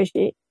Lennon,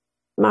 Maharishi."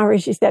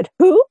 Maharishi said,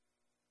 "Who?"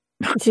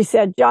 She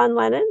said, "John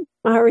Lennon."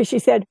 Maharishi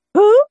said,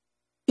 "Who?"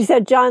 She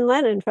said, "John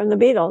Lennon from the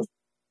Beatles."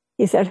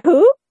 He said,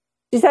 "Who?"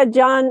 She said,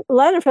 "John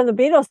Lennon from the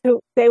Beatles,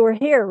 who they were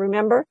here,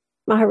 remember?"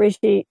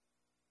 Maharishi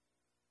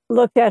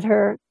looked at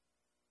her,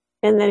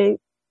 and then he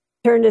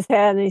turned his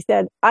head and he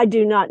said, "I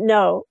do not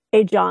know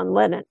a John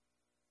Lennon."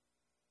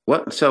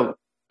 What? So,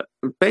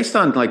 based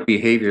on like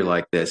behavior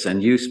like this,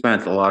 and you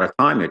spent a lot of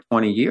time there,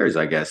 20 years,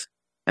 I guess,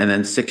 and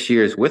then 6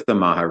 years with the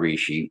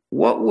Maharishi.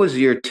 What was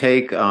your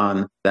take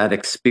on that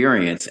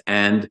experience?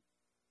 And,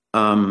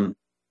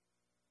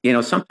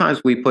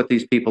 sometimes we put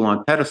these people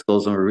on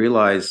pedestals and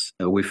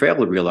we fail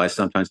to realize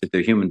sometimes that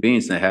they're human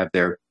beings and they have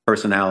their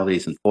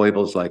personalities and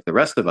foibles like the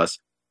rest of us.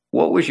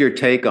 What was your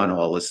take on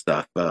all this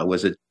stuff?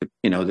 Was it,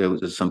 there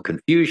was some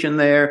confusion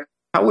there?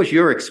 How was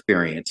your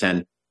experience?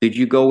 And did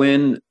you go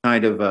in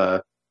kind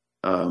of,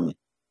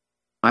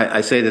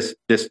 I say this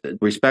just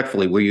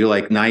respectfully, were you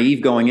like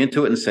naive going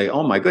into it and say,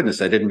 oh my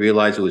goodness, I didn't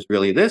realize it was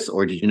really this?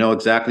 Or did you know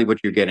exactly what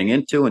you're getting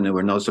into and there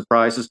were no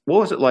surprises? What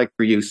was it like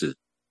for you, Susan?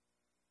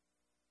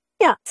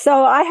 Yeah,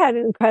 so I had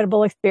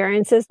incredible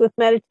experiences with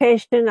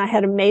meditation. I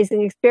had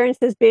amazing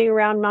experiences being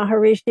around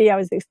Maharishi. I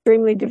was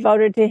extremely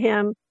devoted to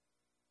him.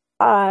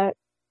 I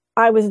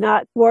was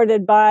not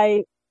thwarted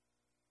by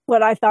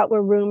what I thought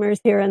were rumors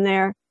here and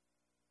there.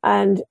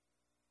 And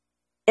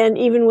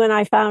even when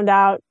I found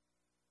out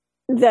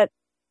that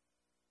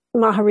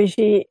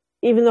Maharishi,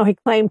 even though he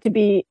claimed to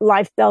be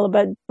life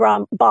celibate,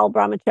 Bal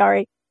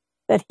Brahmachari,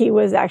 that he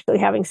was actually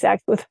having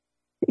sex with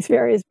these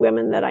various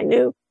women that I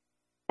knew.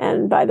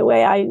 And by the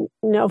way, I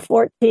know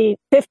 15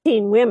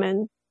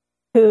 women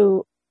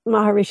who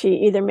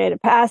Maharishi either made a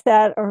pass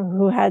at or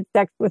who had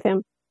sex with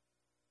him.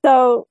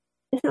 So,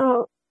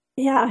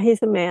 yeah,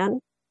 he's a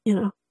man, He's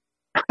not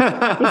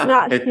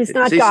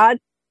God.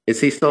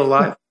 Is he still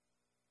alive?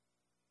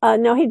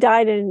 No, he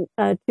died in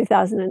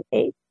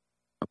 2008.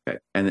 Okay.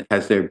 And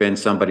has there been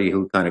somebody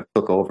who kind of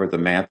took over the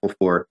mantle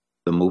for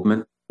the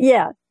movement?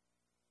 Yeah.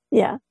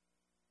 Yeah.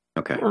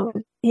 Okay.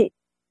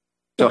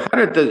 So how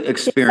did the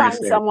experience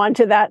find someone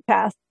to that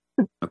task?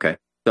 Okay.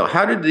 So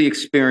how did the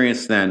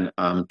experience then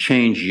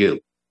change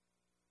you?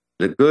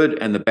 The good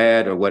and the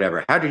bad or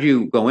whatever. How did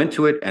you go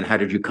into it and how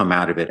did you come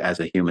out of it as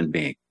a human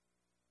being?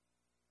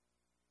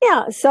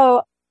 Yeah.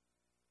 So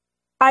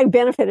I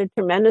benefited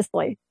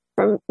tremendously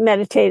from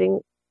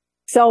meditating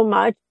so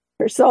much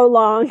for so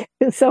long,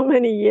 in so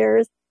many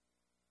years.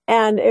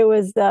 And it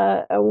was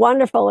a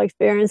wonderful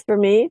experience for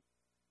me.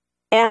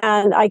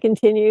 And I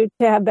continue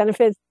to have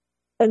benefits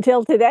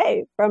until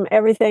today from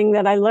everything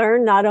that I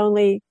learned, not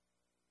only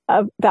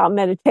about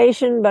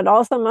meditation, but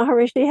also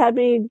Maharishi had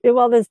me do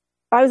all this.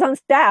 I was on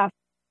staff.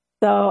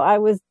 So I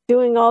was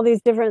doing all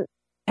these different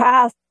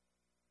tasks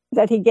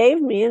that he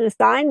gave me and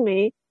assigned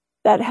me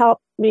that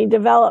helped me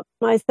develop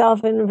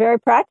myself in very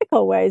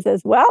practical ways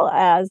as well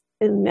as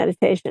in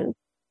meditation.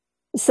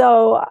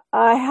 So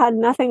I had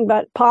nothing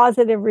but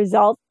positive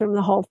results from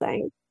the whole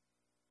thing.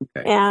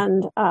 Okay.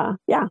 And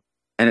yeah.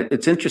 And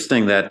it's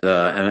interesting that,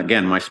 and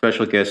again, my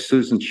special guest,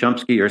 Susan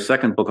Shumsky, her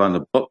second book on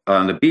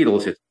the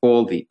Beatles, it's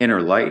called The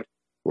Inner Light.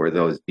 For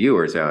those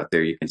viewers out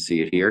there, you can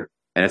see it here.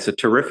 And it's a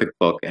terrific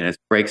book, and it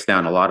breaks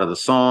down a lot of the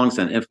songs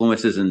and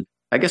influences. And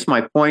I guess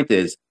my point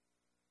is,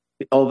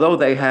 although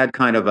they had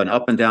kind of an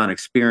up and down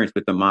experience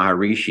with the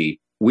Maharishi,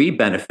 we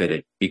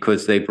benefited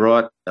because they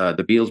the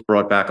Beatles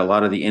brought back a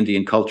lot of the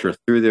Indian culture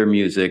through their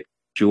music.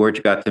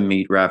 George got to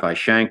meet Ravi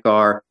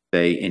Shankar.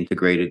 They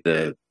integrated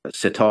the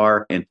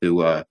sitar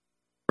into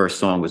first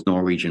song was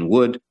Norwegian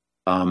Wood.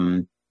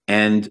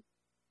 And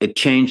it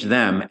changed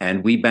them,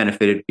 and we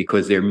benefited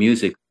because their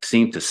music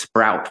seemed to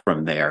sprout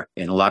from there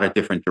in a lot of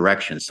different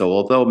directions. So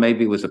although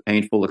maybe it was a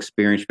painful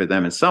experience for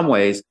them in some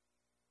ways,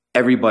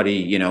 everybody,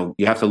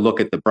 you have to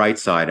look at the bright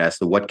side as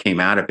to what came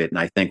out of it. And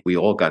I think we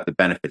all got the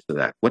benefits of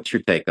that. What's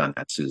your take on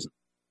that, Susan?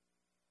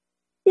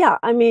 Yeah,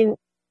 I mean,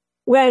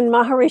 when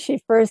Maharishi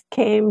first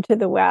came to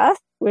the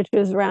West, which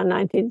was around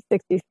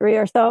 1963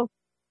 or so,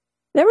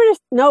 there were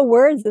just no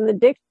words in the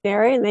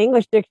dictionary, in the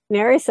English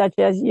dictionary, such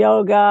as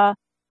yoga,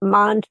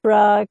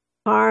 mantra,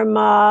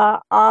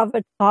 karma,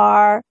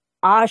 avatar,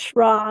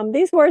 ashram.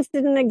 These words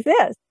didn't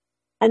exist.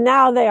 And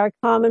now they are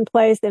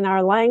commonplace in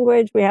our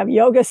language. We have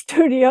yoga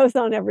studios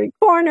on every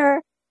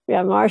corner. We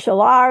have martial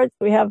arts.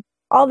 We have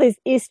all these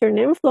Eastern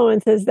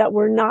influences that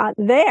were not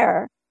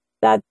there,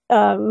 that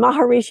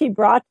Maharishi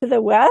brought to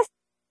the West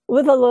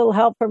with a little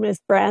help from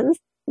his friends,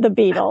 the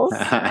Beatles.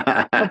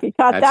 Hope you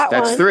caught that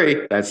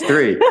one. That's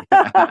three.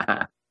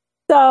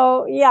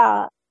 So,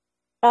 yeah,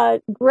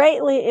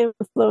 greatly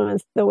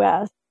influenced the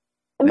West.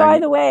 And by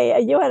the way,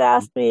 you had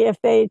asked me if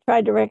they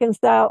tried to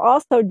reconcile.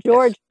 Also,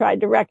 George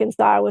tried to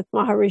reconcile with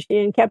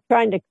Maharishi and kept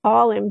trying to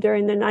call him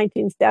during the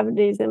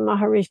 1970s, and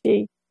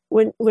Maharishi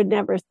would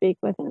never speak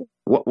with him.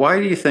 Why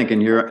do you think,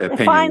 in your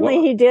opinion? Finally,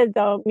 he did,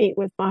 though, meet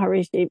with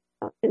Maharishi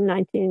in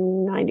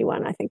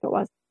 1991, I think it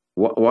was.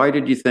 Why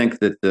did you think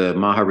that the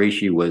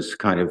Maharishi was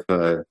kind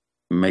of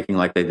making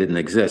like they didn't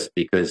exist?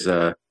 Because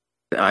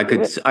I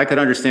could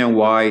understand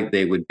why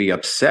they would be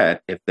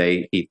upset if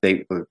they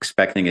were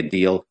expecting a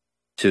deal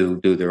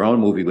to do their own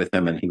movie with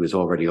him and he was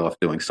already off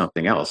doing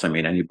something else. I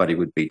mean, anybody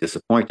would be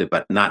disappointed,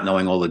 but not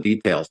knowing all the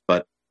details.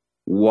 But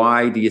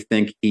why do you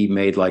think he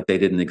made like they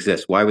didn't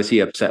exist? Why was he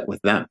upset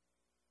with them?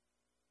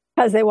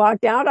 Because they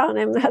walked out on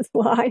him. That's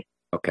why.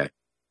 Okay.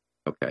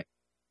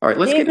 All right,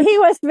 let's he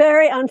was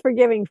very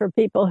unforgiving for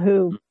people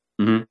who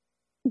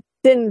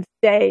didn't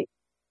stay,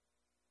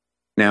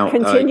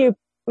 continue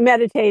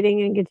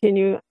meditating and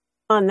continue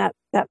on that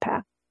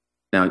path.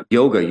 Now,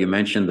 yoga, you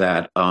mentioned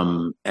that,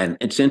 and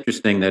it's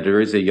interesting that there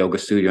is a yoga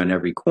studio in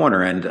every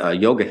corner, and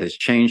yoga has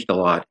changed a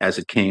lot as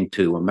it came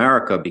to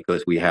America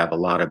because we have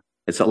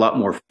it's a lot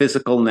more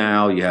physical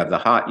now. You have the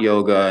hot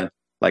yoga,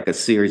 like a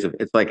series of,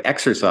 it's like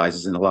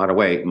exercises in a lot of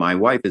ways. My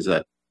wife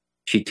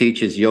she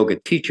teaches yoga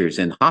teachers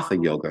in hatha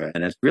yoga,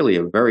 and it's really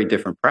a very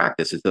different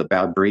practice. It's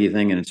about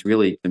breathing, and it's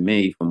really, to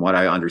me, from what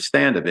I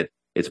understand of it,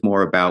 it's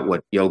more about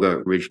what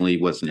yoga originally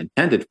wasn't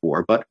intended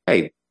for. But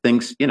hey,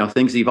 things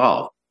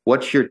evolve.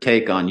 What's your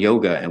take on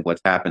yoga and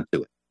what's happened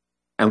to it?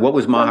 And what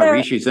was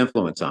Maharishi's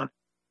influence on it?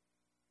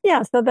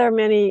 Yeah, so there are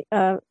many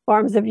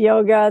forms of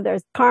yoga.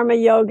 There's karma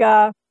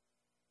yoga,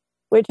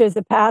 which is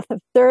a path of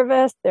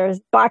service. There's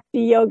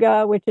bhakti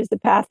yoga, which is a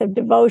path of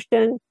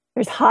devotion.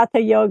 There's hatha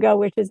yoga,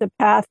 which is a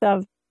path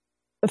of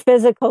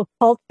physical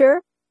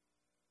culture.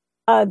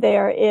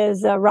 There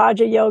is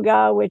Raja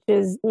yoga, which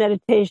is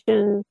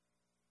meditation.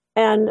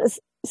 And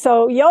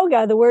so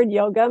yoga, the word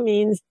yoga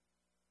means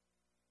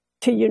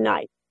to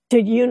unite, to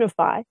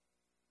unify.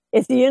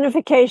 It's the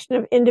unification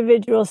of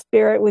individual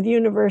spirit with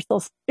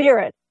universal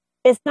spirit.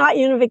 It's not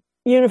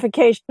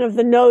unification of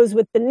the nose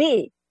with the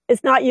knee.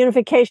 It's not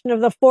unification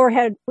of the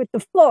forehead with the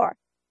floor.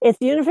 It's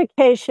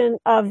unification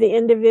of the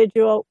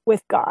individual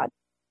with God.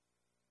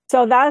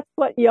 So that's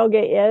what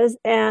yoga is.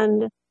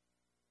 And,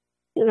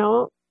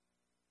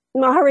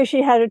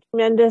 Maharishi had a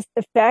tremendous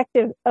effect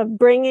of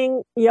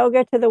bringing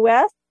yoga to the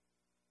West.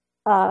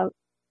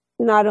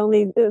 Not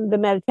only the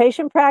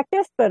meditation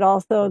practice, but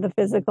also the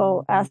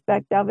physical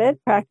aspect of it,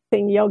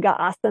 practicing yoga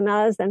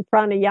asanas and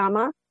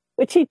pranayama,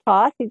 which he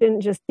taught. He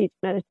didn't just teach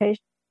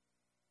meditation.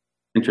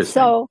 Interesting.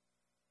 So,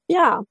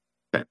 yeah.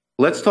 Okay.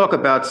 Let's talk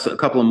about a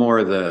couple more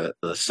of the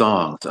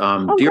songs.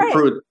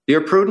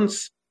 Dear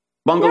Prudence,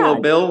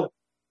 Bungalow Bill,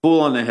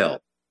 Fool on the Hill.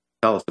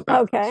 Tell us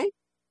about this.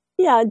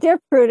 Yeah, Dear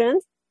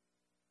Prudence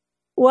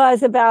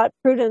was about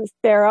Prudence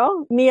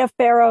Farrow, Mia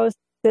Farrow's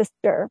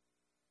sister.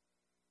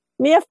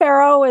 Mia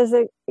Farrow was,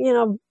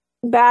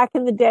 back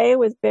in the day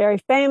was very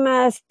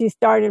famous. She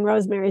starred in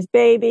Rosemary's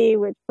Baby,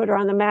 which put her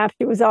on the map.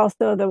 She was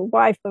also the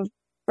wife of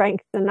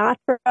Frank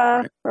Sinatra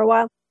for a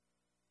while.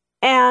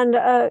 And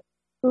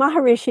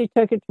Maharishi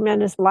took a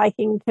tremendous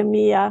liking to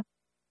Mia.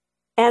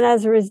 And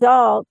as a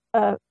result...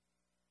 It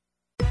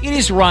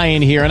is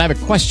Ryan here, and I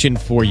have a question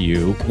for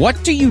you.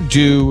 What do you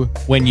do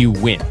when you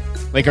win?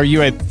 Like, are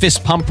you a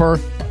fist pumper,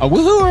 a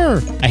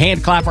woohooer, a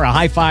hand clapper, a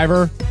high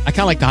fiver? I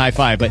kind of like the high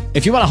five, but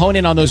if you want to hone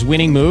in on those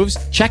winning moves,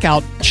 check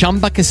out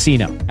Chumba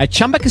Casino. At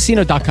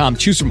ChumbaCasino.com,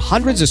 choose from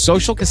hundreds of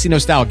social casino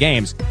style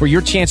games for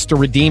your chance to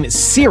redeem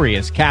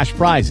serious cash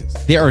prizes.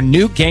 There are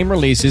new game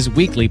releases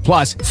weekly,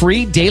 plus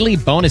free daily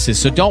bonuses.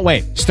 So don't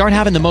wait. Start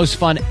having the most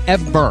fun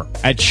ever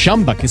at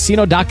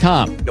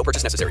ChumbaCasino.com. No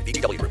purchase necessary.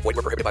 VGW Group. Void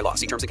where prohibited by law.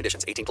 See terms and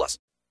conditions. 18+.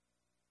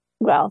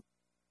 Well,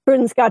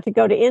 Prudence got to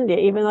go to India,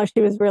 even though she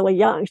was really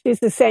young.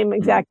 She's the same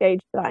exact age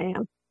that I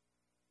am.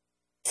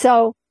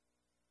 So,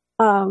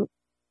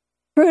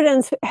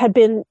 Prudence had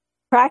been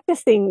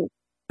practicing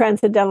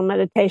transcendental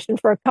meditation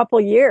for a couple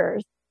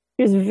years.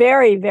 She was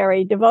very,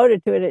 very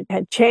devoted to it. It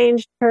had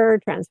changed her,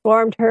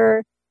 transformed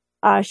her.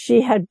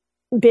 She had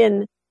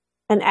been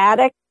an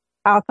addict,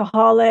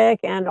 alcoholic,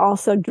 and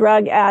also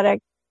drug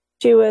addict.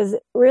 She was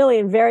really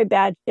in very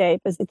bad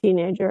shape as a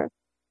teenager.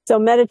 So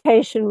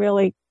meditation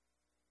really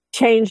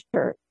changed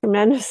her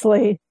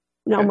tremendously.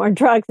 No more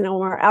drugs, no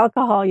more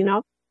alcohol,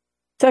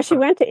 So she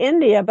went to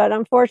India, but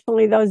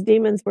unfortunately those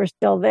demons were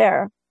still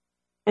there.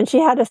 And she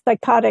had a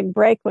psychotic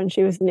break when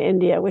she was in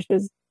India, which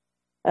was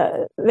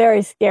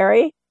very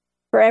scary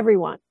for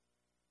everyone.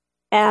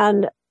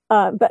 And,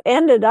 but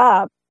ended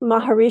up,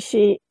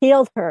 Maharishi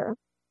healed her.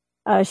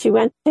 She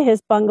went to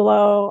his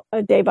bungalow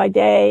day by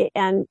day,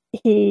 and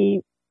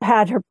he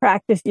had her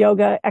practice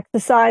yoga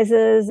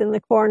exercises in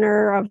the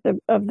corner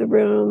of the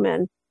room,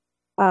 and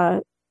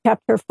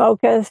kept her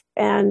focused,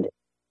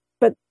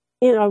 but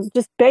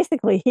just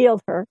basically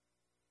healed her.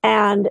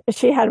 And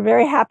she had a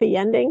very happy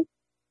ending,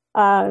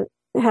 had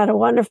a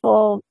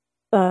wonderful,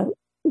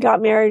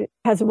 got married,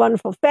 has a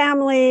wonderful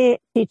family,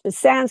 teaches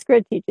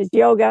Sanskrit, teaches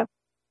yoga.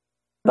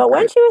 But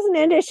when she was in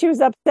India, she was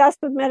obsessed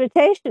with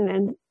meditation,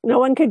 and no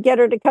one could get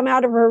her to come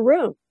out of her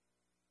room.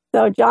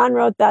 So John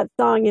wrote that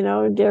song,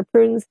 Dear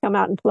Prudence, come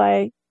out and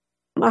play.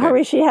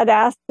 Maharishi had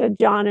asked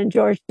John and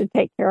George to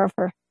take care of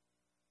her.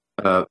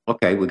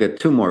 Okay, we got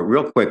two more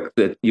real quick.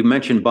 You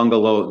mentioned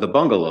the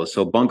bungalow.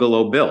 So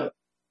Bungalow Bill.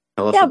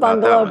 Tell us about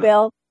Bungalow that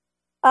Bill.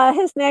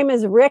 His name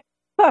is Rick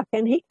Cook,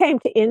 and he came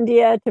to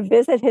India to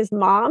visit his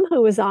mom,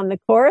 who was on the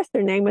chorus.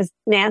 Her name was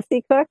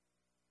Nancy Cook.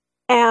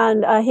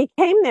 And he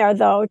came there,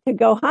 though, to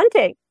go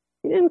hunting.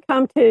 He didn't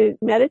come to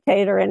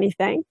meditate or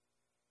anything.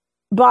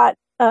 But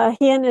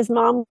he and his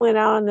mom went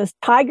out on this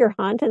tiger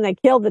hunt, and they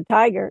killed the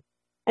tiger.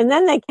 And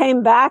then they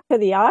came back to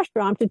the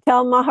ashram to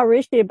tell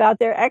Maharishi about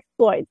their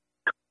exploits.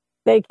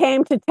 They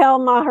came to tell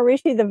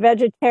Maharishi, the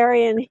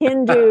vegetarian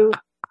Hindu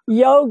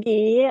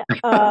yogi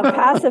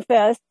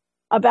pacifist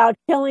about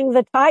killing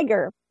the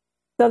tiger.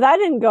 So that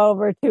didn't go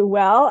over too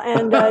well.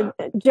 And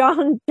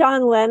John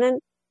Lennon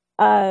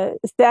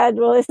said,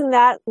 well, isn't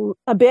that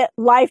a bit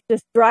life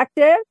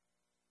destructive?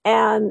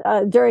 And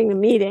during the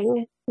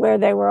meeting where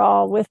they were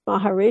all with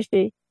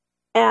Maharishi.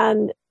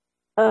 And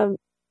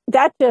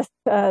that just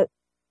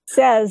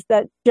says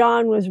that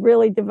John was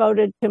really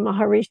devoted to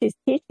Maharishi's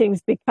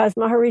teachings, because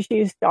Maharishi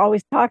used to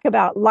always talk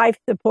about life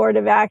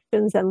supportive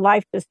actions and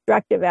life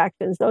destructive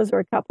actions. Those were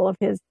a couple of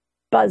his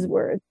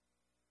buzzwords.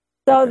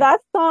 So that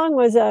song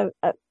was a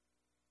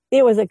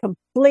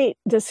complete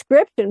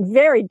description,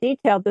 very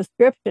detailed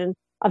description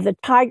of the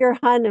tiger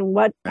hunt and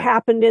what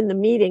happened in the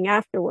meeting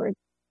afterwards.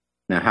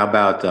 Now, how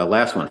about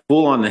last one,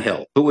 Fool on the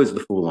Hill? Who is the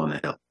Fool on the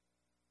Hill?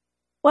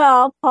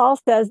 Well, Paul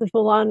says the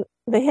Fool on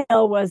the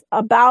Hill was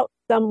about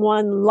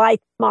someone like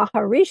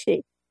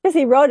Maharishi, because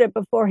he wrote it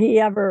before he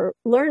ever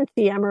learned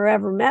TM or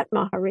ever met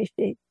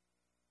Maharishi.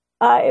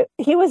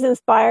 He was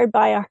inspired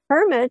by a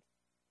hermit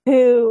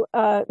who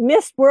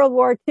missed World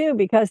War II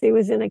because he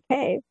was in a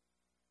cave.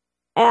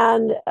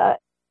 And,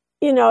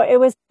 it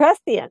was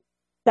prescient,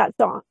 that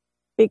song,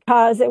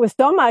 because it was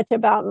so much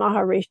about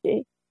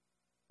Maharishi.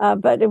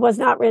 But it was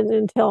not written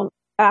until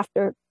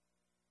after.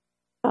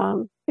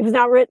 It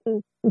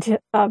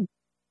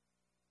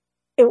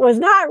was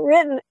not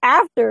written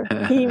after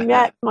he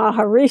met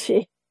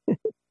Maharishi.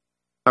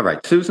 All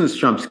right. Susan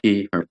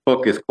Shumsky, her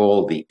book is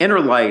called The Inner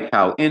Light: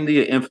 How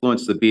India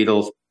Influenced the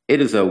Beatles.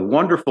 It is a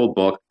wonderful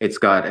book. It's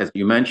got, as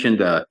you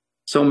mentioned,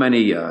 so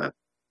many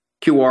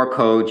QR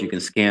codes. You can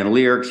scan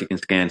lyrics. You can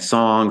scan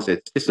songs.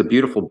 It's just a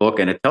beautiful book,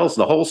 and it tells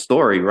the whole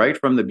story right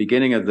from the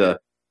beginning of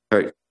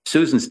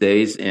Susan's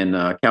days in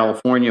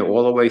California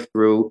all the way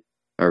through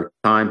her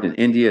time in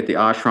India at the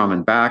ashram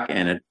and back,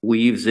 and it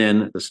weaves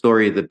in the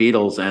story of the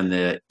Beatles and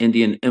the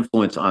Indian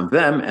influence on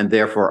them and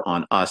therefore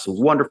on us.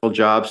 Wonderful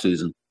job,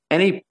 Susan.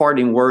 Any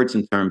parting words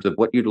in terms of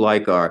what you'd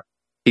like our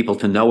people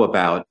to know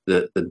about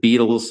the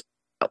Beatles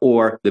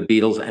or the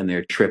Beatles and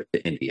their trip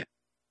to India?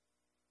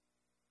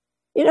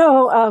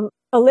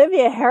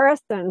 Olivia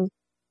Harrison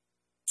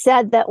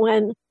said that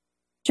when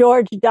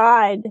George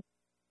died,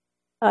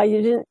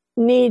 you didn't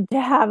need to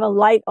have a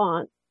light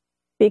on,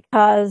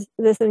 because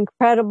this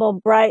incredible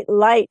bright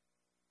light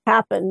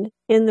happened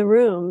in the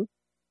room,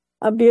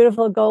 a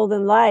beautiful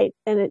golden light,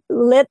 and it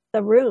lit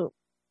the room.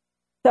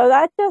 So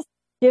that just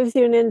gives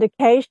you an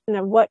indication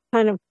of what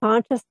kind of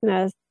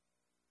consciousness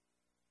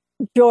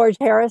George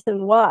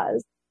Harrison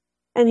was.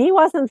 And he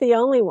wasn't the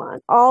only one.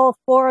 All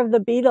four of the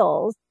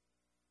Beatles,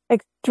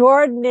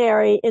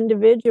 extraordinary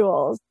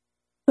individuals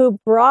who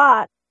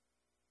brought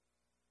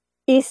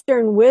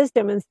Eastern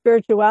wisdom and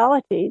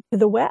spirituality to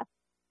the West.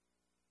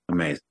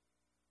 Amazing.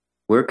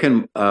 Where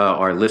can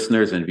our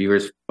listeners and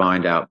viewers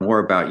find out more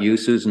about you,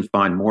 Susan,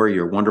 find more of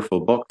your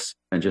wonderful books,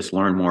 and just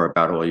learn more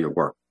about all your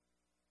work?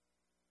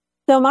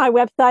 So my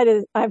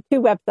website I have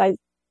two websites,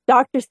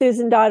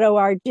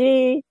 drsusan.org,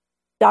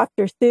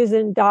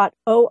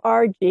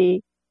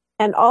 drsusan.org,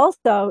 and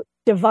also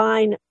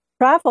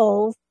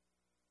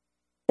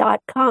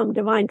divinetravels.com,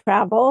 Divine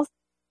Travels,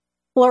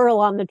 plural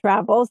on the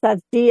travels.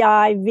 That's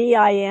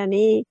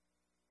DIVINE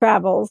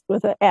travels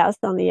with an S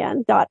on the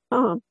end,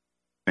 .com.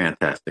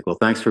 Fantastic. Well,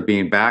 thanks for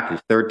being back. Your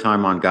third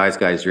time on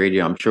Guys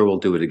Radio. I'm sure we'll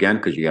do it again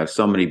because you have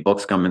so many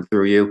books coming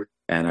through you,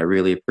 and I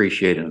really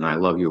appreciate it, and I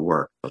love your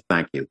work. So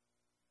thank you.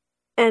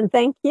 And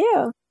thank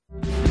you.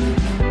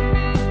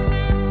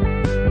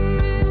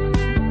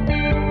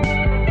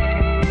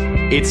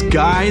 It's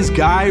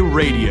Guy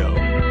Radio.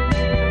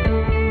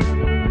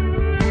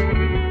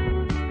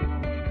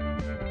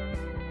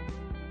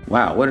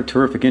 Wow, what a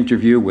terrific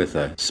interview with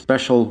a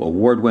special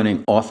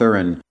award-winning author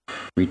and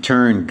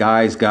return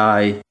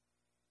Guy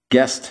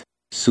guest,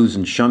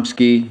 Susan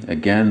Shumsky.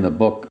 Again, the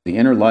book, The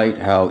Inner Light,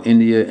 How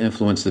India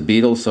Influenced the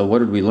Beatles. So what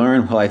did we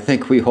learn? Well, I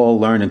think we all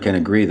learned and can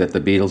agree that the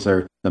Beatles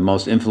are the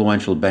most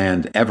influential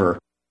band ever,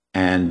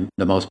 and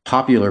the most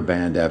popular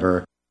band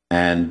ever,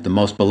 and the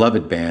most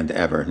beloved band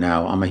ever.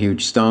 Now, I'm a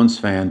huge Stones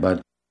fan,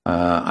 but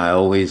I've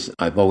always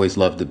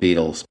loved the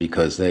Beatles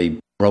because they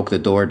broke the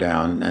door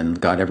down and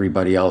got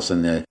everybody else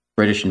in the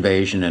British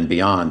invasion and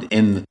beyond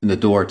in the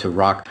door to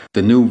rock,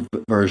 the new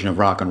version of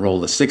rock and roll,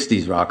 the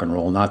 60s rock and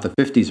roll, not the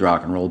 50s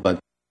rock and roll, but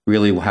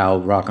really how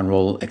rock and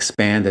roll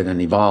expanded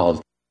and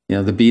evolved.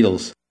 The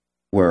Beatles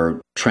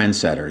were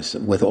trendsetters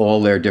with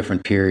all their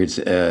different periods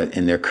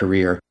in their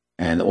career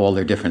and all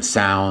their different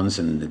sounds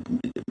and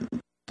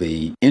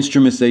the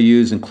instruments they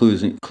use,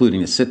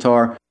 including the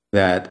sitar,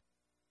 that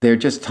they're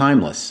just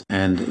timeless,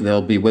 and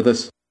they'll be with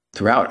us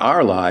throughout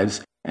our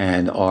lives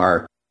and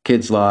our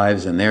kids'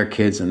 lives and their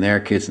kids and their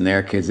kids and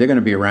their kids. They're going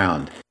to be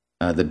around,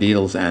 the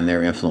Beatles and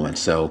their influence.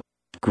 So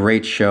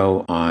great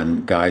show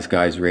on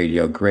Guys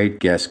Radio. Great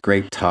guest,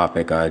 great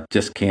topic. I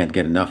just can't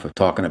get enough of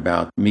talking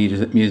about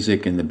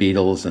music and the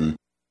Beatles, and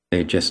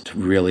they're just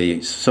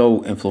really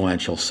so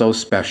influential, so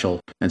special,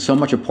 and so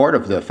much a part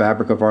of the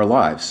fabric of our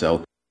lives.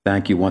 So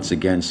thank you once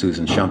again,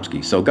 Susan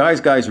Shumsky. So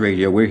Guys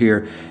Radio, we're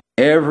here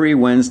every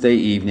Wednesday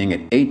evening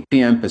at 8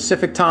 p.m.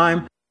 Pacific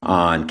time,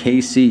 on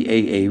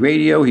KCAA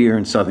Radio here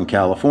in Southern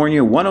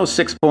California,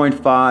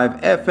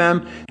 106.5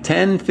 FM,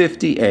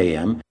 1050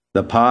 AM.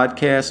 The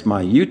podcast,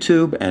 my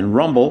YouTube, and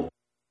Rumble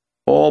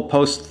all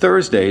post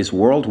Thursdays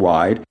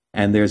worldwide.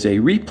 And there's a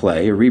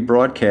replay, a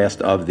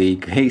rebroadcast of the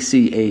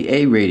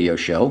KCAA radio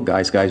show,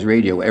 Guys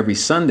Radio, every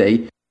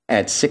Sunday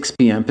at 6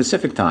 p.m.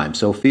 Pacific time.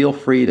 So feel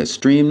free to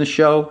stream the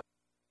show,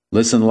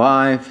 listen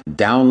live,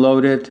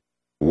 download it,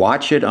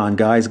 watch it on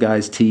Guys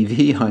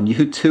TV on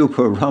YouTube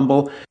or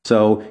Rumble.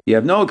 So you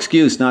have no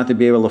excuse not to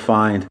be able to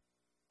find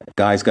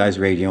Guys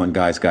Radio and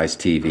Guys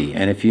TV.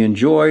 And if you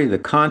enjoy the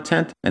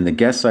content and the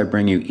guests I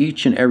bring you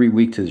each and every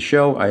week to the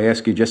show, I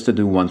ask you just to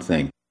do one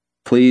thing.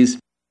 Please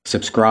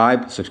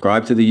subscribe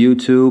to the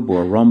YouTube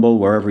or Rumble,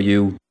 wherever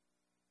you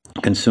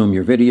consume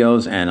your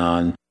videos, and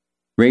on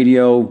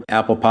radio,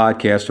 Apple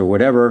Podcast, or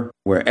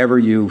wherever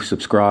you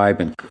subscribe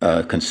and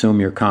consume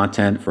your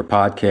content for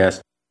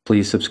podcast,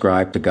 please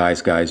subscribe to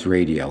Guys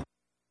Radio.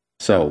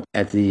 So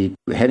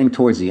heading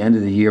towards the end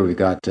of the year, we've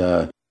got,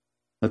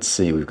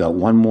 we've got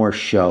one more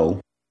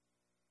show,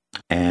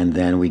 and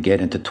then we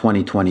get into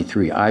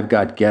 2023. I've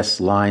got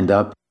guests lined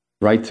up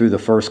right through the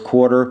first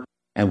quarter.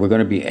 And we're going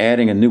to be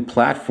adding a new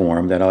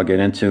platform that I'll get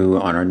into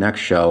on our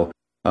next show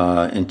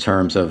in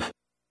terms of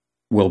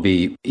we'll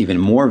be even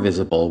more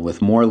visible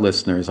with more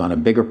listeners on a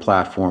bigger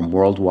platform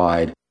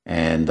worldwide.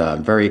 And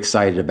I'm very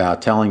excited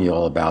about telling you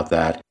all about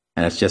that.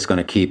 And it's just going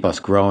to keep us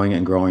growing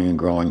and growing and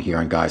growing here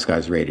on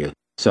Guys Radio.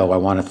 So I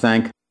want to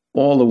thank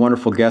all the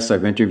wonderful guests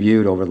I've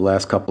interviewed over the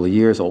last couple of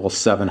years, all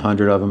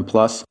 700 of them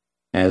plus,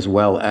 as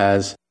well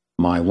as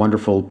my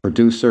wonderful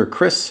producer,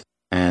 Chris,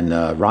 and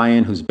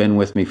Ryan, who's been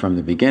with me from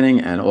the beginning.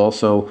 And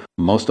also,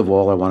 most of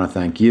all, I want to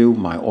thank you,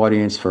 my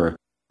audience, for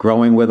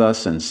growing with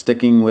us and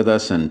sticking with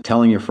us and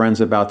telling your friends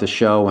about the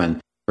show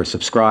and for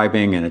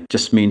subscribing. And it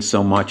just means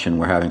so much, and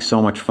we're having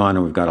so much fun,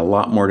 and we've got a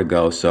lot more to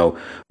go. So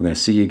we're going to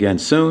see you again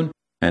soon.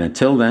 And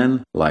until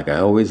then, like I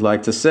always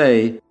like to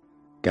say,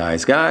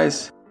 guys,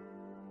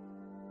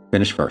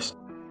 finish first.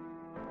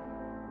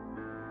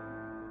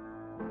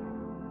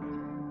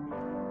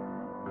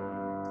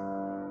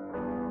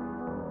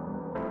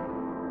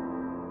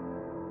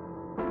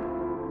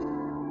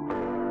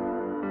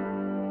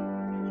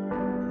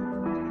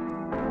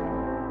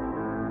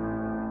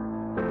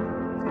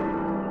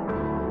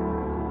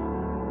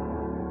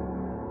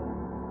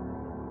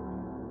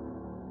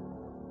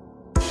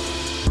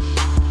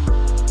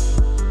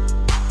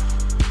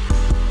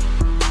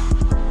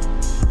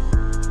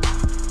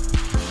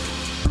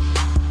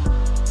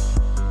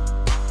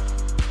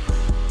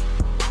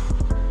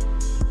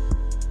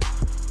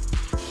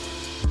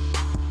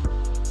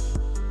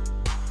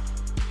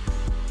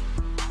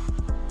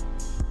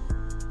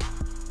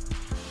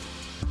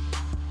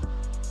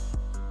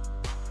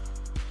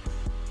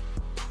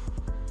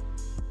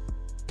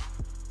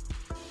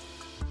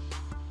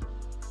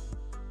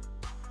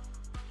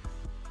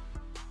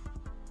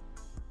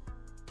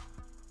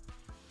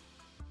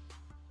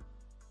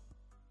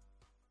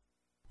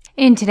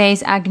 In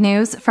today's Ag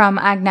News from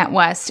AgNet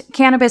West,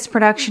 cannabis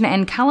production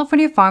and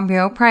California Farm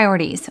Bureau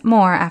priorities.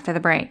 More after the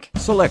break.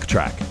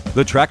 Solectrac,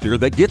 the tractor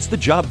that gets the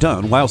job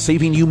done while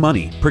saving you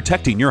money,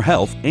 protecting your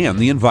health and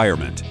the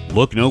environment.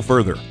 Look no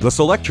further. The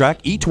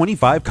Solectrac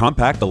E25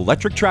 compact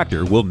electric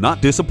tractor will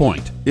not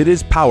disappoint. It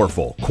is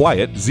powerful,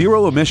 quiet,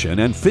 zero emission,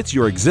 and fits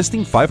your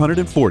existing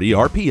 540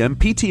 RPM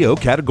PTO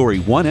Category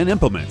 1 and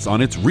implements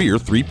on its rear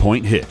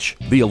 3-point hitch.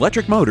 The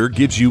electric motor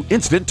gives you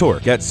instant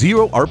torque at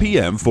 0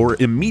 RPM for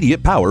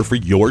immediate power for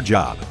your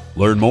job.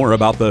 Learn more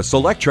about the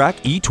Solectrac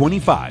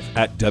E25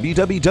 at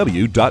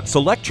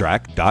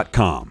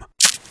www.solectrac.com.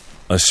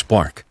 A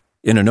spark.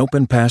 In an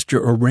open pasture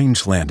or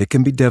rangeland, it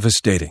can be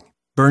devastating,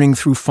 burning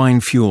through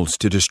fine fuels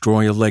to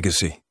destroy a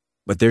legacy.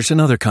 But there's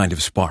another kind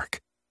of spark.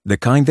 The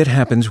kind that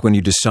happens when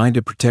you decide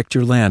to protect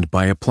your land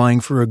by applying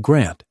for a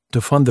grant to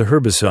fund the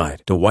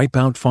herbicide to wipe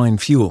out fine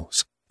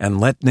fuels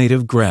and let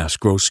native grass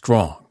grow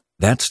strong.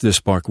 That's the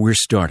spark we're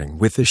starting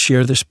with the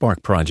Share the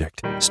Spark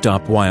project.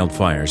 Stop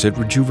wildfires at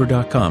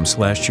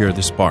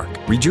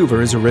rejuver.com/sharethespark.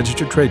 Rejuver is a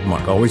registered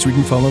trademark. Always read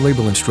and follow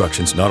label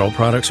instructions. Not all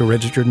products are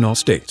registered in all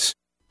states.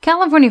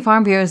 California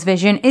Farm Bureau's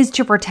vision is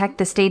to protect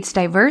the state's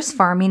diverse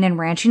farming and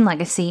ranching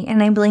legacy,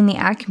 enabling the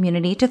ag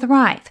community to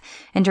thrive.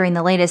 And during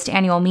the latest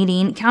annual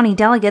meeting, county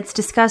delegates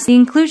discussed the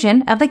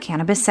inclusion of the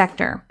cannabis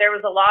sector. There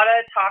was a lot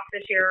of talk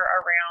this year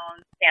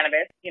around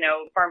cannabis. You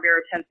know, Farm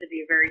Bureau tends to be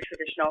a very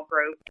traditional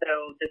group,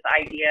 so this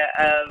idea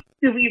of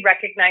do we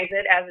recognize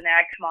it as an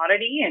ag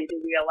commodity and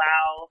do we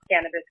allow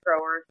cannabis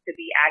growers to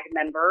be ag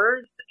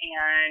members,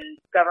 and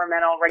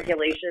governmental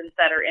regulations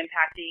that are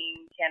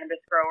impacting cannabis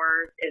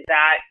growers, is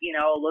that, you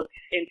know, look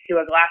into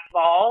a glass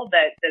ball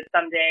that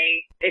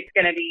someday it's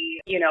going to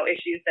be, you know,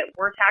 issues that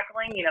we're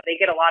tackling. You know, they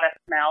get a lot of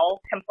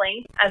smell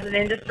complaints as an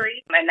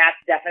industry, and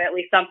that's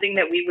definitely something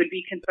that we would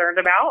be concerned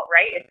about,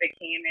 right, if it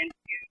came into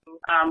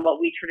what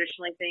we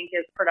traditionally think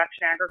is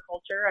production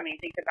agriculture. I mean,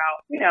 think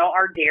about, you know,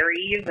 our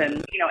dairies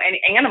and, you know,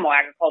 any animal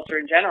agriculture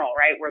in general,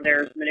 right, where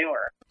there's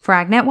manure. For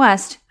AgNet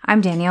West, I'm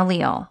Danielle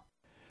Leal.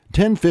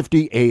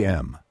 1050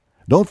 AM.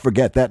 Don't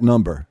forget that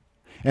number.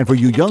 And for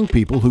you young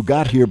people who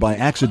got here by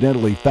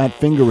accidentally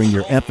fat-fingering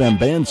your FM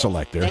band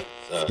selector,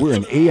 we're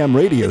an AM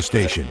radio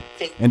station,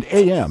 and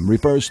AM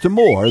refers to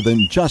more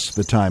than just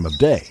the time of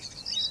day.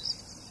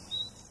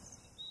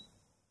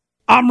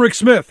 I'm Rick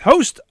Smith,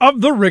 host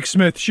of The Rick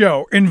Smith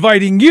Show,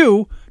 inviting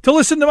you to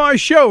listen to my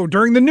show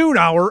during the noon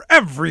hour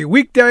every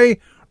weekday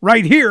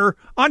right here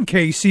on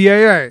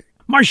KCAA.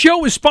 My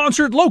show is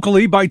sponsored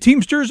locally by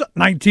Teamsters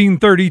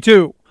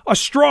 1932, a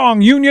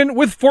strong union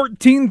with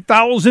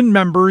 14,000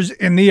 members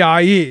in the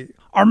IE.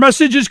 Our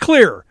message is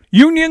clear.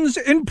 Unions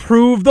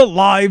improve the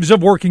lives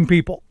of working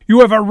people.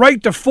 You have a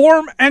right to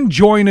form and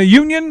join a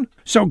union,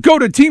 so go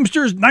to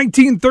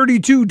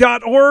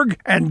Teamsters1932.org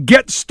and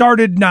get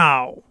started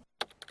now.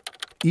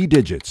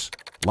 E-Digits.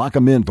 Lock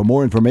them in for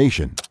more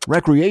information,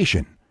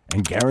 recreation,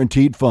 and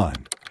guaranteed fun.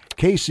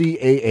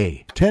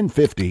 KCAA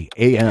 1050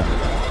 AM.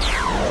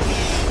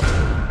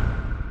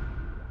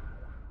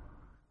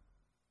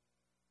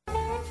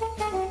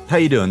 How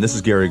you doing? This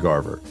is Gary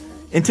Garver.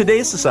 In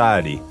today's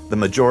society, the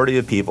majority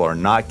of people are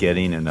not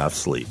getting enough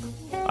sleep.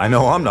 I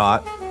know I'm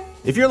not.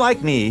 If you're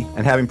like me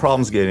and having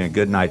problems getting a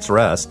good night's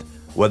rest,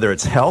 whether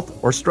it's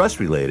health or stress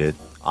related,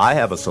 I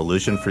have a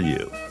solution for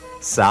you.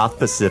 South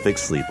Pacific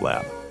Sleep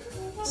Lab.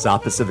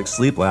 South Pacific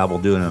Sleep Lab will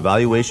do an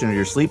evaluation of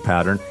your sleep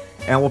pattern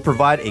and will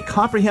provide a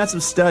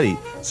comprehensive study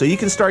so you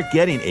can start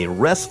getting a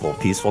restful,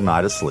 peaceful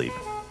night of sleep.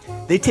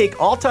 They take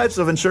all types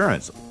of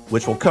insurance,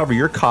 which will cover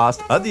your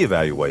cost of the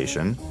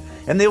evaluation,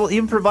 and they will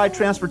even provide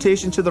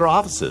transportation to their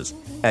offices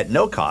at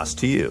no cost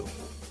to you.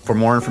 For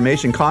more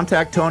information,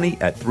 contact Tony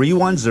at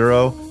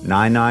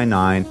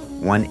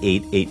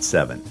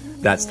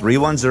 310-999-1887. That's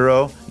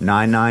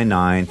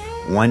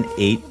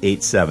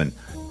 310-999-1887.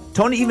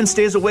 Tony even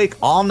stays awake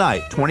all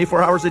night,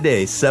 24 hours a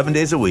day, 7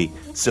 days a week,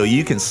 so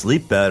you can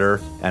sleep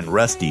better and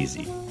rest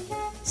easy.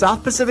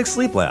 South Pacific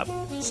Sleep Lab.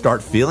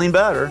 Start feeling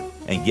better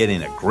and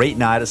getting a great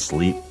night of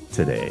sleep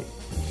today.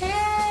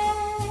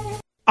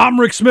 I'm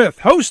Rick Smith,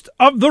 host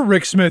of The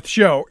Rick Smith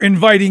Show,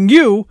 inviting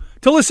you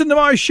to listen to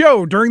my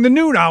show during the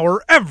noon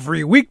hour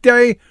every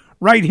weekday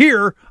right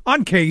here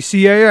on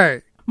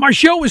KCAA. My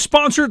show is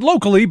sponsored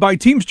locally by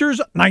Teamsters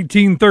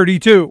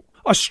 1932,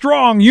 a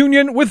strong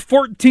union with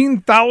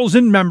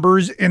 14,000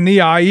 members in the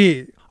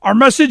IE. Our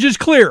message is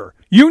clear.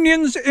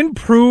 Unions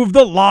improve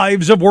the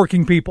lives of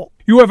working people.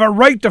 You have a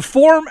right to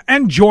form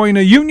and join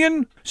a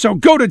union, so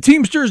go to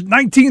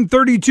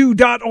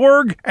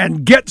Teamsters1932.org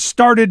and get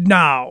started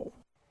now.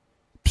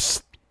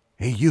 Psst.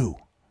 Hey, you.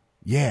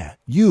 Yeah,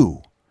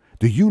 you.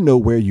 Do you know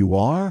where you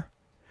are?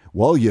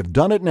 Well, you've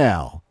done it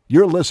now.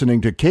 You're listening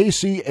to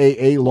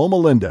KCAA Loma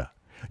Linda,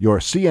 your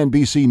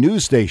CNBC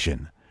news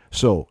station.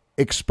 So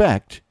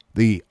expect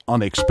the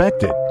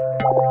unexpected.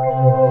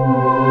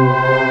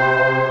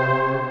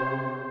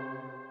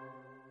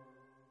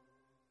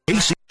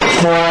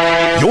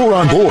 You're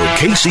on board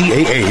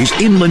KCAA's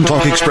Inland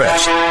Talk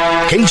Express.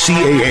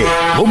 KCAA,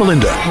 Loma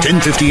Linda,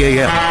 1050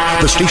 AM,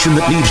 the station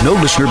that leaves no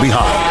listener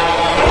behind.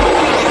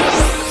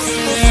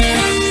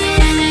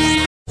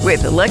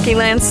 With the Lucky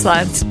Land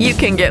Slots, you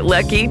can get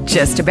lucky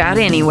just about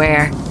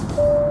anywhere.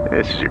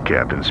 This is your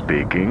captain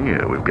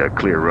speaking. We've got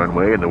clear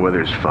runway and the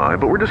weather's fine,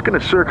 but we're just going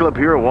to circle up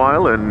here a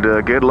while and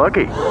get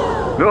lucky.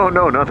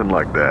 No, nothing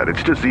like that.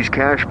 It's just these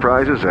cash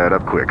prizes add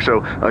up quick.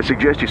 So I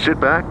suggest you sit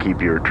back,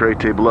 keep your tray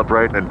table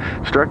upright, and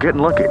start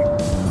getting lucky.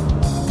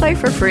 Play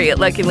for free at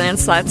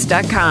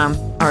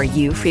LuckyLandSlots.com. Are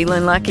you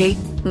feeling lucky?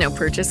 No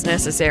purchase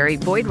necessary.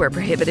 Void where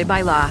prohibited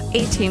by law.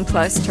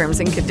 18+ terms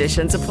and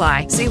conditions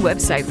apply. See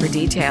website for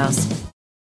details.